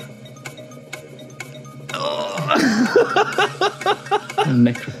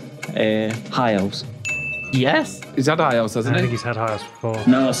high elves. Yes. He's had high elves, hasn't I he? think he's had high elves before.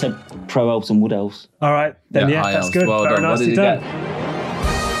 No, I said pro elves and wood elves. All right, then yeah, high that's elves. good. Well Very done. What nicely did he done. get?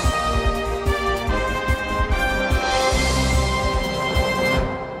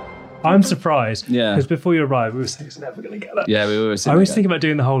 I'm surprised. Yeah. Because before you arrived, we were saying it's never going to get that. Yeah, we were. I was thinking about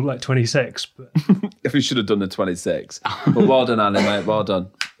doing the whole 26, but We should have done the 26. But well done, Alan, mate. Well done.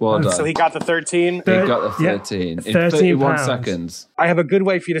 Well done. So he got the 13. He got the 13 in 31 seconds. I have a good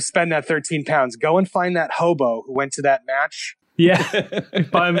way for you to spend that 13 pounds. Go and find that hobo who went to that match. yeah,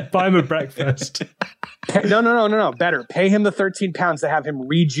 buy him a breakfast. No. Better. Pay him the 13 pounds to have him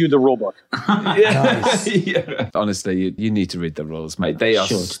read you the rule book. Nice. Yeah. Honestly, you need to read the rules, mate. They are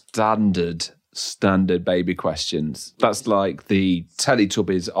standard baby questions. That's like the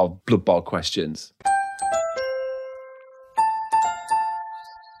Teletubbies of Blood Bowl questions.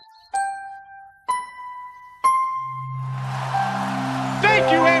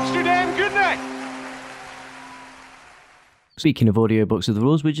 Thank you, Amsterdam. Good night. Speaking of audiobooks of the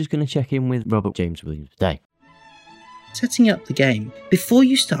rules, we're just going to check in with Robert James Williams today. Setting up the game. Before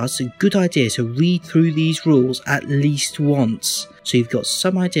you start, it's a good idea to read through these rules at least once, so you've got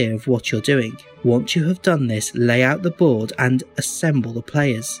some idea of what you're doing. Once you have done this, lay out the board and assemble the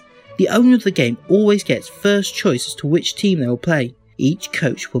players. The owner of the game always gets first choice as to which team they will play. Each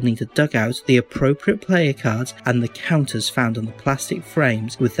coach will need a dugout, the appropriate player cards, and the counters found on the plastic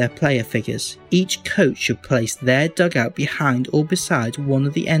frames with their player figures. Each coach should place their dugout behind or beside one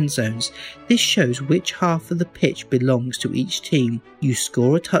of the end zones. This shows which half of the pitch belongs to each team. You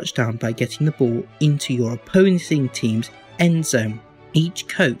score a touchdown by getting the ball into your opposing team's end zone. Each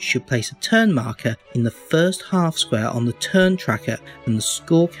coach should place a turn marker in the first half square on the turn tracker and the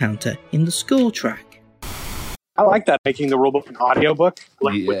score counter in the score track. I like that, making the rulebook an audiobook,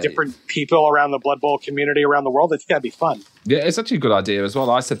 with different people around the Blood Bowl community around the world. I think that'd be fun. Yeah, it's actually a good idea as well.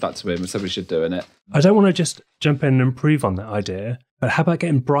 I said that to him and said we should do it. I don't want to just jump in and improve on that idea, but how about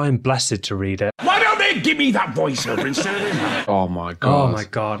getting Brian Blessed to read it? Why don't they give me that voiceover instead of him? Oh my God. Oh my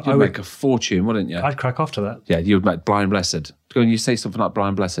God. You'd make a fortune, wouldn't you? I'd crack off to that. Yeah, you would make Brian Blessed. Go and you say something like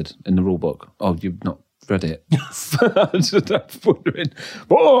Brian Blessed in the rule book. Oh, you've not read it. I'm wondering.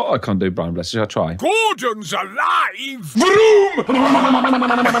 Oh, I can't do Brian Blessed. Shall I try? Gordon's alive! Vroom!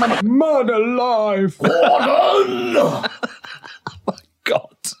 Man alive! Gordon! Oh my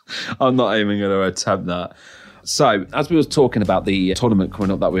God. I'm not even going to attempt that. So, as we were talking about the tournament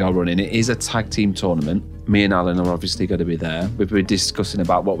coming up that we are running, it is a tag team tournament. Me and Alan are obviously going to be there. We've been discussing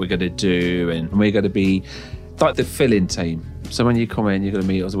about what we're going to do, and we're going to be like the fill-in team. So when you come in, you're going to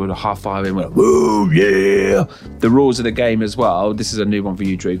meet us with a high five and we're like, woo, yeah! The rules of the game as well. This is a new one for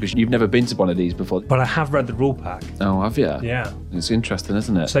you, Drew, because you've never been to one of these before. But I have read the rule pack. Oh, have you? Yeah. It's interesting,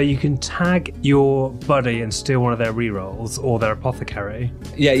 isn't it? So you can tag your buddy and steal one of their rerolls or their apothecary.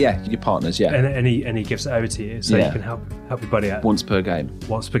 Yeah, your partners, yeah. And he gives it over to you, so you can help your buddy out. Once per game.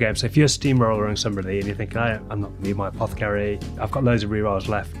 Once per game. So if you're steamrolling somebody and you're thinking, I'm not going to need my apothecary, I've got loads of rerolls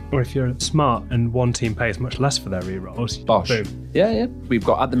left. Or if you're smart and one team pays much less for their rerolls, bosh. Boom. Yeah. We've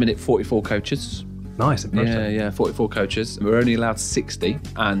got, at the minute, 44 coaches. Nice, impressive. Yeah, 44 coaches. We're only allowed 60,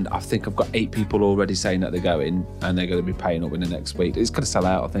 and I think I've got 8 people already saying that they're going, and they're going to be paying up in the next week. It's going to sell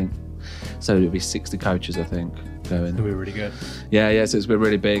out, I think. So it'll be 60 coaches, I think, going. It'll be really good. Yeah, so it's been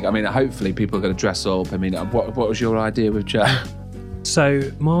really big. I mean, hopefully people are going to dress up. I mean, what was your idea with Joe? So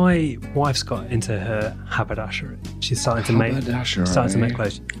my wife's got into her haberdashery. She's starting to make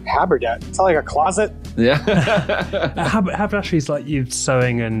clothes. Haberdashery? It's like a closet? Yeah. Haberdashery is like you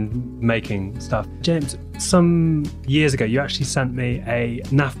sewing and making stuff. James, some years ago, you actually sent me a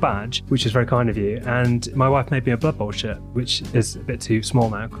NAF badge, which is very kind of you, and my wife made me a Blood Bowl shirt, which is a bit too small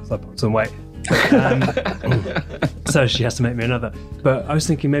now because I put some weight. So she has to make me another. But I was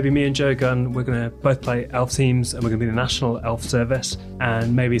thinking maybe me and Joe Gunn, we're going to both play elf teams and we're going to be the national elf service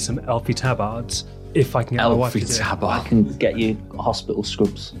and maybe some elfie tabards if I can get my wife to do it. I can get you hospital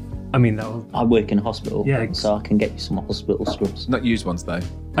scrubs. I mean, I work in a hospital, yeah, so I can get you some hospital scrubs. Not used ones, though.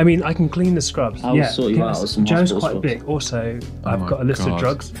 I mean, I can clean the scrubs. I will sort you out with some Joe's hospital quite scrubs. big. Also, I've got a list of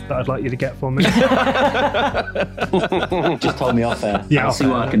drugs that I'd like you to get for me. Just told me off air. Yeah, I'll see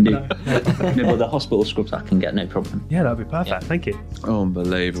what I can do. No, but the hospital scrubs I can get, no problem. Yeah, that'd be perfect. Thank you.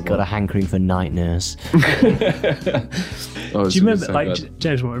 Unbelievable. Got a hankering for night nurse. Do you remember,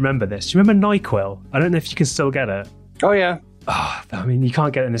 James won't remember this. Do you remember NyQuil? I don't know if you can still get it. Oh, yeah. Oh, I mean, you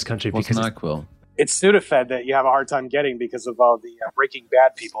can't get it in this country because NyQuil? It's Sudafed that you have a hard time getting because of all the Breaking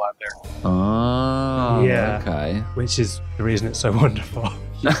Bad people out there. Oh, yeah. Okay. Which is the reason it's so wonderful.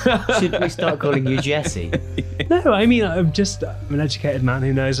 Should we start calling you Jesse? No, I mean, I'm an educated man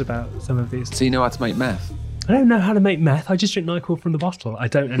who knows about some of these. So you know how to make meth? I don't know how to make meth. I just drink NyQuil from the bottle. I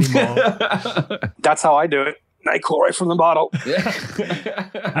don't anymore. That's how I do it. NyQuil right from the bottle.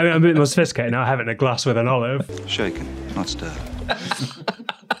 I mean, I'm a bit more sophisticated now. I have it in a glass with an olive. Shaken, not stirred.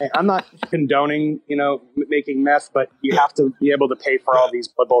 Hey, I'm not condoning, making meth, but you have to be able to pay for all these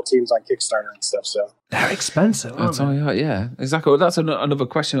Blood Bowl teams on Kickstarter and stuff. So they're expensive, aren't they? Yeah, exactly. Well, that's another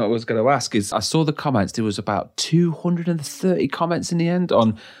question I was going to ask. Is I saw the comments. There was about 230 comments in the end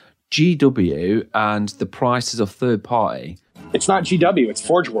on GW and the prices of third party. It's not GW, it's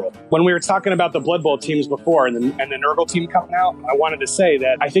Forge World. When we were talking about the Blood Bowl teams before and the Nurgle team coming out, I wanted to say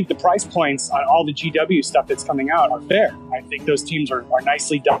that I think the price points on all the GW stuff that's coming out are fair. I think those teams are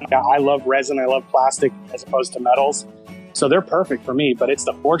nicely done. I love resin, I love plastic as opposed to metals. So they're perfect for me, but it's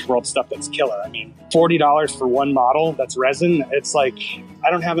the Forge World stuff that's killer. I mean, $40 for one model that's resin. It's like, I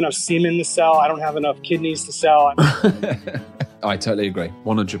don't have enough semen to sell. I don't have enough kidneys to sell. I totally agree,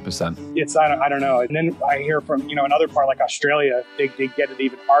 100%. It's, I don't know. And then I hear from, another part like Australia, they get it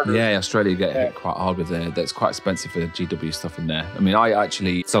even harder. Yeah, Australia get hit quite hard with it. That's quite expensive for the GW stuff in there. I mean, I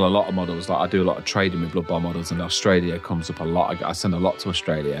actually sell a lot of models. Like I do a lot of trading with Blood Bowl models, and Australia comes up a lot. I send a lot to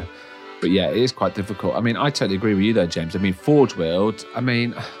Australia. But yeah, it is quite difficult. I mean, I totally agree with you there, James. I mean, Forge World, I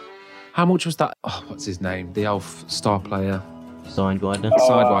mean, how much was that? Oh, what's his name? The elf star player. Sidewinder.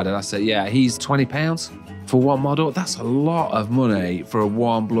 Sidewinder, that's it. Yeah, he's £20 for one model. That's a lot of money for a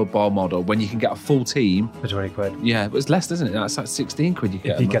one Blood Bowl model when you can get a full team. For 20 quid. Yeah, but it's less, isn't it? That's like 16 quid you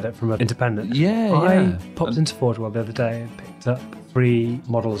get. If you get it from an independent. Yeah, I popped into Forge World the other day and picked up 3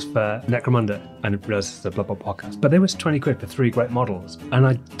 models for Necromunda, and I realised this is a Blood Bowl podcast, but they was 20 quid for 3 great models. And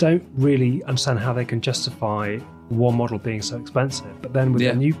I don't really understand how they can justify one model being so expensive. But then with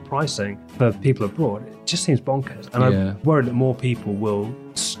the new pricing for people abroad, it just seems bonkers. And I'm worried that more people will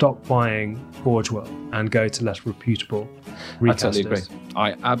stop buying Forge World and go to less reputable recasters. I totally agree.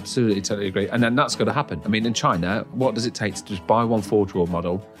 I absolutely totally agree. And then that's got to happen. I mean, in China, what does it take to just buy one Forge World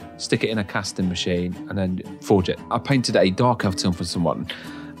model, stick it in a casting machine, and then forge it? I painted a Dark Elf team for someone,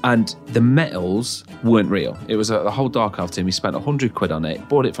 and the metals weren't real. It was a whole Dark Elf team. We spent 100 quid on it,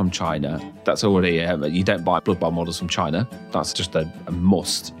 bought it from China. That's already, you don't buy Blood Bowl models from China. That's just a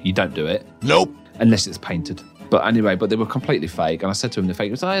must. You don't do it. Nope. Unless it's painted. But anyway, they were completely fake. And I said to him, the fake,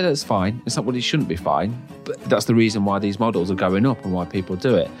 he was like, that's fine. It's not what it shouldn't be fine. But that's the reason why these models are going up and why people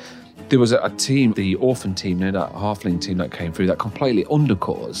do it. There was a team, the Orphan team, that Halfling team that came through that completely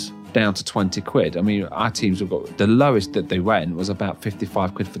undercut us down to 20 quid. I mean, our teams have got, the lowest that they went was about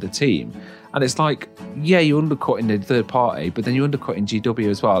 55 quid for the team. And it's like, yeah, you're undercutting the third party, but then you're undercutting GW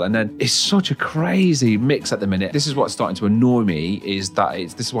as well. And then it's such a crazy mix at the minute. This is what's starting to annoy me, is that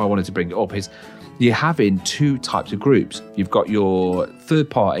this is why I wanted to bring it up, is you're having 2 types of groups. You've got your third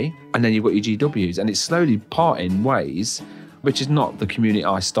party, and then you've got your GWs, and it's slowly parting ways, which is not the community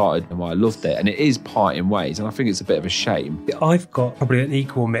I started and why I loved it. And it is parting ways, and I think it's a bit of a shame. I've got probably an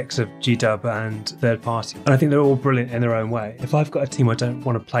equal mix of GW and third party, and I think they're all brilliant in their own way. If I've got a team I don't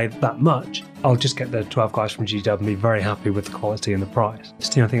want to play that much, I'll just get the 12 guys from GW and be very happy with the quality and the price. This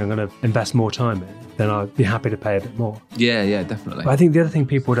team I think I'm going to invest more time in, then I'd be happy to pay a bit more. Yeah, definitely. But I think the other thing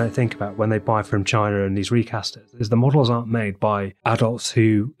people don't think about when they buy from China and these recasters is the models aren't made by adults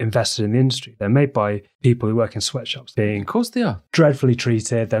who invested in the industry. They're made by people who work in sweatshops being, of course they are, dreadfully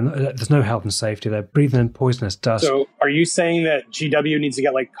treated. There's no health and safety. They're breathing in poisonous dust. So are you saying that GW needs to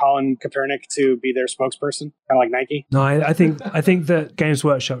get like Colin Kaepernick to be their spokesperson, kind of like Nike? No, I think that Games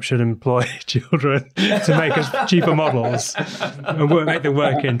Workshop should employ children to make us cheaper models and make them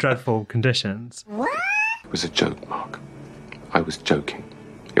work in dreadful conditions. It was a joke, Mark. I was joking.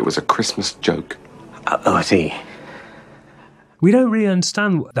 It was a Christmas joke. Oh, I see. We don't really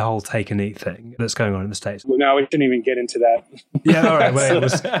understand the whole take and eat thing that's going on in the States. Well, no, we shouldn't even get into that. Yeah, all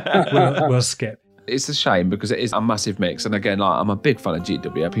right, we'll skip. It's a shame because it is a massive mix. And again, like, I'm a big fan of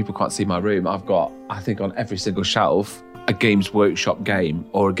GW. People can't see my room. I've got, I think, on every single shelf, a Games Workshop game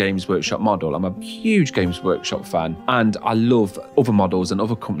or a Games Workshop model. I'm a huge Games Workshop fan, and I love other models and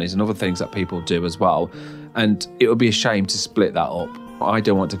other companies and other things that people do as well. And it would be a shame to split that up. I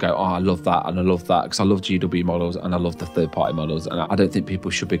don't want to go, I love that and I love that, because I love GW models and I love the third-party models. And I don't think people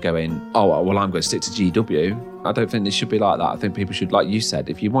should be going, oh, well, I'm going to stick to GW. I don't think it should be like that. I think people should, like you said,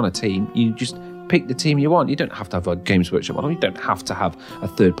 if you want a team, you just pick the team you want. You don't have to have a Games Workshop model. You don't have to have a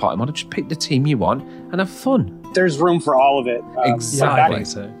third-party model. Just pick the team you want and have fun. There's room for all of it. Exactly. I think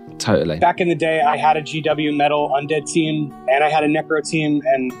so. Totally. Back in the day, I had a GW Metal Undead team, and I had a Necro team,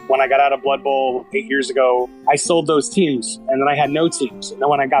 and when I got out of Blood Bowl 8 years ago, I sold those teams, and then I had no teams. And then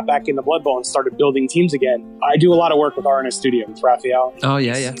when I got back into Blood Bowl and started building teams again, I do a lot of work with RNS Studio, with Raphael. Oh,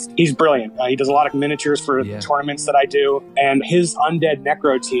 yeah. He's brilliant. He does a lot of miniatures for the tournaments that I do, and his Undead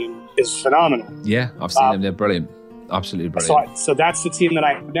Necro team is phenomenal. Yeah, I've seen them. They're brilliant. Absolutely brilliant. So that's the team that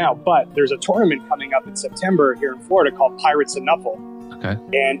I have now, but there's a tournament coming up in September here in Florida called Pirates and Knuffle. Okay.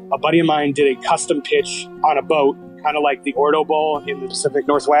 And a buddy of mine did a custom pitch on a boat, kind of like the Ordo Bowl in the Pacific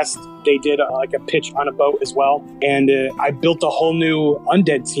Northwest. They did like a pitch on a boat as well. And I built a whole new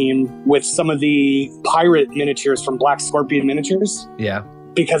Undead team with some of the pirate miniatures from Black Scorpion Miniatures. Yeah.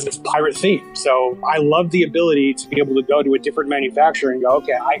 Because it's pirate themed. So I love the ability to be able to go to a different manufacturer and go,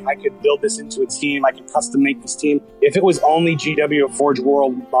 okay, I could build this into a team. I can custom make this team. If it was only GW or Forge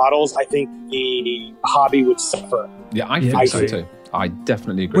World models, I think the hobby would suffer. Yeah, I think so too. I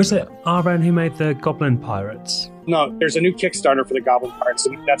definitely agree. Was it Aaron who made the Goblin Pirates? No, there's a new Kickstarter for the Goblin Pirates.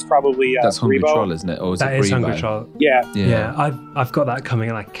 So that's probably that's Hungry Grebo. Troll, isn't it? Or is that it is Grebo? Hungry Troll. Yeah. I've got that coming,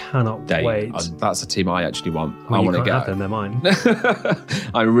 and I cannot wait. That's a team I actually want. Well, I want to get have them. They're mine.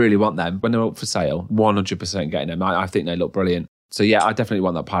 I really want them when they're up for sale. 100% getting them. I think they look brilliant. So yeah, I definitely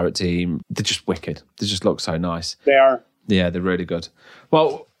want that pirate team. They're just wicked. They just look so nice. They are. Yeah, they're really good.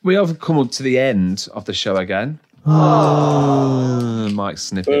 Well, we have come up to the end of the show again. Mike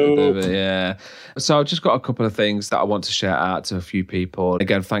sniffing a bit of it, yeah. So I've just got a couple of things that I want to share out to a few people.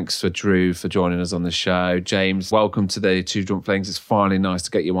 Again, thanks for Drew for joining us on the show. James, welcome to the Two Drunk Flings. It's finally nice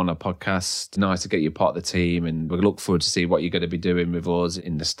to get you on a podcast. Nice to get you part of the team, and we look forward to see what you're going to be doing with us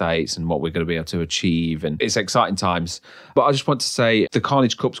in the States and what we're going to be able to achieve. And it's exciting times. But I just want to say the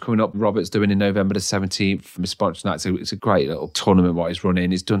Carnage Cup's coming up. Robert's doing in November the 17th. Response to that. So it's a great little tournament what he's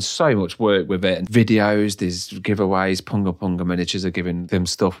running. He's done so much work with it and videos. There's giveaways. Punga Punga Miniatures are giving them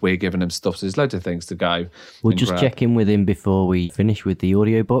stuff. We're giving them stuff. So there's loads of things to go. We'll and just grab. check in with him before we finish with the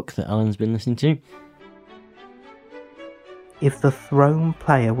audiobook that Alan's been listening to. If the thrown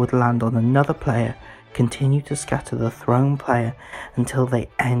player would land on another player, continue to scatter the thrown player until they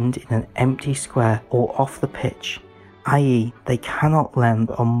end in an empty square or off the pitch, i.e. they cannot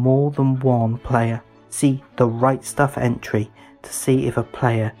land on more than one player. See the Right Stuff entry to see if a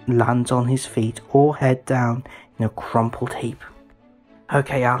player lands on his feet or head down in a crumpled heap.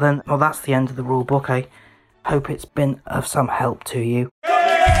 Okay, Alan, well that's the end of the rulebook. I hope it's been of some help to you.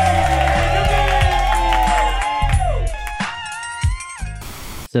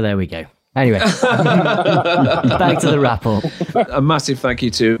 So there we go. Anyway, back to the raffle. A massive thank you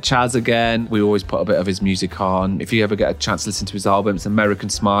to Chaz again. We always put a bit of his music on. If you ever get a chance to listen to his album, it's American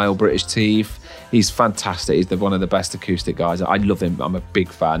Smile, British Teeth. He's fantastic. He's one of the best acoustic guys. I love him. I'm a big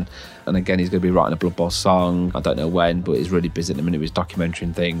fan. And again, he's going to be writing a Blood Bowl song. I don't know when, but he's really busy at the minute with his documentary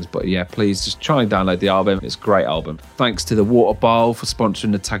and things. But yeah, please just try and download the album. It's a great album. Thanks to the Water Bowl for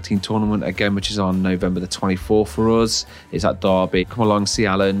sponsoring the tag team tournament again, which is on November the 24th for us. It's at Derby. Come along, see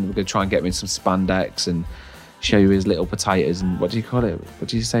Alan. We're going to try and get him in some spandex and show you his little potatoes. And what do you call it? What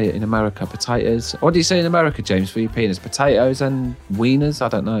do you say in America? Potatoes? What do you say in America, James, for your penis? Potatoes and wieners? I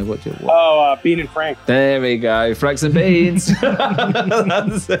don't know. What? Bean and Frank. There we go. Franks and beans.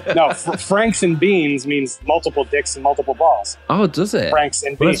 That's it. No, Franks and beans means multiple dicks and multiple balls. Oh, does it? Franks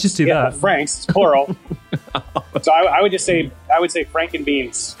and beans. Well, let's just do that. Franks, it's plural. So I would say Frank and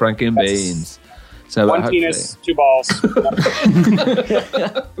beans. Frank and beans. So one penis, two balls.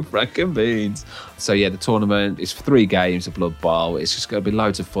 Frank and beans. So yeah, the tournament is 3 games of Blood Bowl. It's just going to be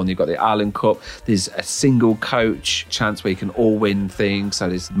loads of fun. You've got the Ireland Cup. There's a single coach chance where you can all win things. So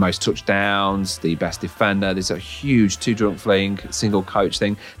there's the most touchdowns, the best defender. There's a huge 2 Drunk Fling single coach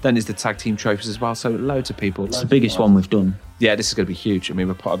thing. Then there's the tag team trophies as well. So loads of people. It's the biggest one we've done. Yeah, this is going to be huge. I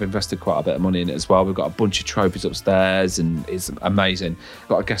mean, I've invested quite a bit of money in it as well. We've got a bunch of trophies upstairs and it's amazing. We've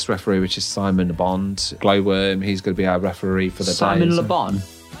got a guest referee, which is Simon Le Bond. Glowworm, he's going to be our referee for the day. Simon Le Bon?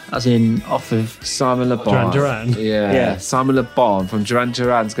 As in off of... Simon Le Bon. Duran Duran? Yeah. Simon Le Bon from Duran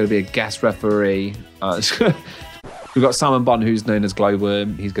Duran's going to be a guest referee. We've got Simon Bond, who's known as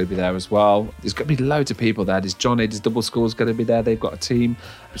Glowworm. He's going to be there as well. There's going to be loads of people there. There's Johnny, there's Double Skull's going to be there. They've got a team.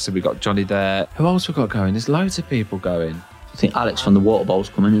 So we've got Johnny there. Who else we got going? There's loads of people going. I think Alex from the Water Bowl's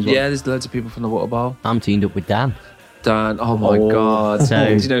coming as well. Yeah, there's loads of people from the Water Bowl. I'm teamed up with Dan. Dan, oh my God. So,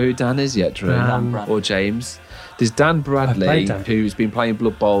 do you know who Dan is yet, Drew? Or James? There's Dan Bradley, who's been playing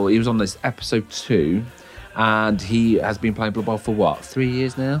Blood Bowl. He was on this episode 2, and he has been playing Blood Bowl for what, 3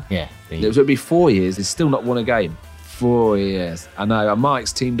 years now? Yeah. It'll be 4 years. He's still not won a game. 4 years. I know. And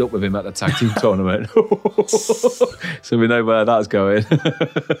Mike's teamed up with him at the tag team tournament. So we know where that's going.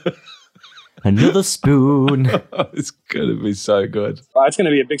 Another spoon. It's going to be so good. It's going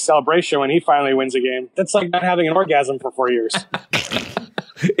to be a big celebration when he finally wins a game. That's like not having an orgasm for 4 years.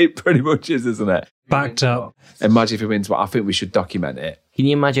 It pretty much is, isn't it? Backed up. Imagine if he wins, but I think we should document it. Can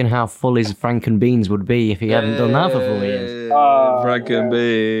you imagine how full his Frank and Beans would be if he hadn't done that for 4 years? Frank and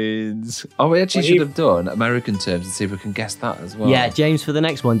Beans. Oh, we actually should have done American terms and see if we can guess that as well. Yeah, James, for the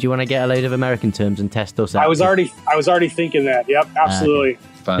next one, do you want to get a load of American terms and test us out? I was already thinking that. Yep, absolutely.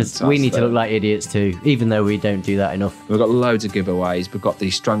 Fantastic. We need to look like idiots too, even though we don't do that enough. We've got loads of giveaways. We've got the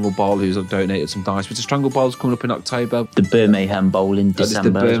Strangle Bowl, who's donated some dice. But the Strangle Bowl's coming up in October. The Birmingham Bowl in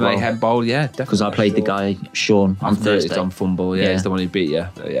December. The Birmingham Bowl, yeah, definitely. Because I played the guy, Sean, on Thursday. On Fumble, yeah, he's the one who beat you.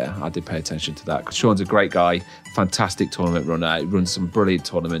 Yeah, I did pay attention to that. Because Sean's a great guy, fantastic tournament runner. He runs some brilliant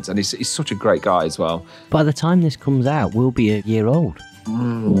tournaments, and he's such a great guy as well. By the time this comes out, we'll be a year old.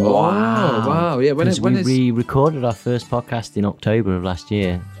 Wow. Yeah, we recorded our first podcast in October of last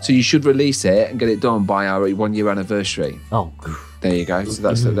year. So you should release it and get it done by our 1 year anniversary. Oh, there you go.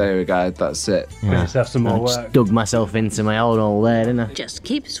 So there we go. That's it. Yeah. Just have some more work. Just dug myself into my old hole there, didn't I? Just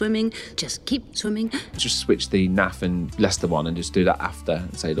keep swimming. Just keep swimming. Just switch the NAF and Leicester one and just do that after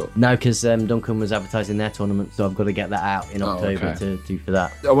and say, look. No, because Duncan was advertising their tournament, so I've got to get that out in October to do for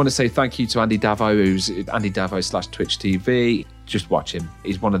that. I want to say thank you to Andy Davo, who's Andy Davo/Twitch TV. Just watch him.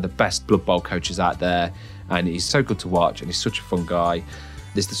 He's one of the best Blood Bowl coaches out there, and he's so good to watch, and he's such a fun guy.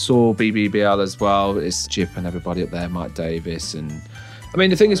 There's the Saw BBBL as well. It's Jip and everybody up there, Mike Davis. And I mean,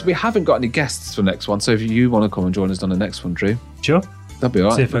 the thing is, we haven't got any guests for next one, so if you want to come and join us on the next one, Drew. Sure. That'd be all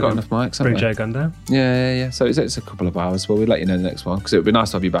right. See if We've I got can enough mics, haven't bring we? Joe Gunn down. Yeah. So it's a couple of hours. Well, we'll let you know the next one because it would be nice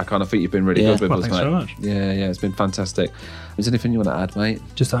to have you back on. I think you've been really good with us, thanks mate. very much. Yeah, it's been fantastic. Is there anything you want to add, mate?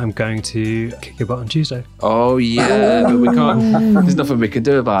 Just that I'm going to kick your butt on Tuesday. Oh, yeah, but we can't. There's nothing we can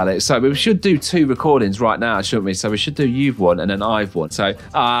do about it. So we should do 2 recordings right now, shouldn't we? So we should do you've won and then I've won. So,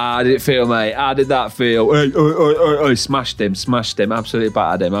 how did it feel, mate? How did that feel? Hey, smashed him. Absolutely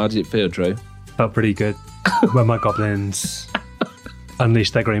battered him. How did it feel, Drew? Felt pretty good when my goblins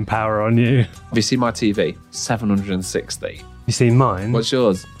unleashed their green power on you. Have you seen my TV? 760. You seen mine? What's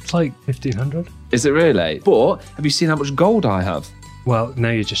yours? It's like 1,500. Is it really? But have you seen how much gold I have? Well, now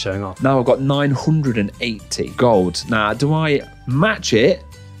you're just showing off. Now I've got 980 gold. Now, do I match it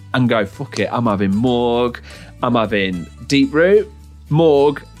and go, fuck it, I'm having Morg, I'm having Deep Root,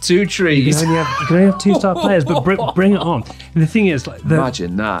 Morg, 2 trees. You can only have 2-star players, but bring it on. And the thing is, like,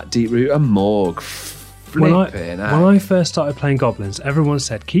 imagine that, Deep Root and Morg. When I first started playing goblins, everyone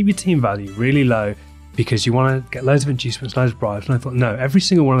said keep your team value really low because you want to get loads of inducements, loads of bribes. And I thought, no, every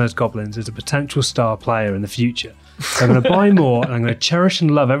single one of those goblins is a potential star player in the future. So I'm going to buy more and I'm going to cherish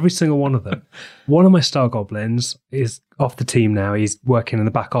and love every single one of them. One of my star goblins is off the team now. He's working in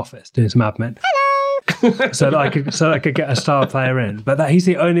the back office doing some admin. so that I could get a star player in, but he's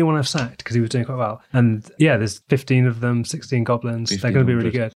the only one I've sacked because he was doing quite well. And yeah, there's 15 of them, 16 goblins. They're going to be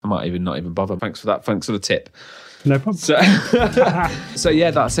really good. I might not even bother. Thanks for that. Thanks for the tip. No problem. So yeah,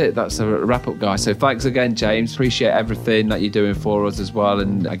 that's it. That's a wrap up, guys. So thanks again, James. Appreciate everything that you're doing for us as well.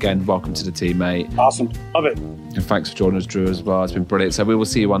 And again, welcome to the team, mate. Awesome. Love it. And thanks for joining us, Drew, as well. It's been brilliant. So we will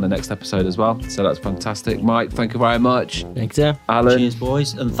see you on the next episode as well. So that's fantastic. Mike, thank you very much. Thanks, sir. Alan. Cheers,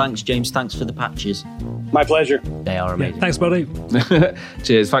 boys. And thanks, James. Thanks for the patches. My pleasure. They are amazing. Thanks, buddy.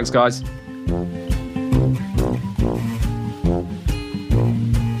 Cheers. Thanks, guys.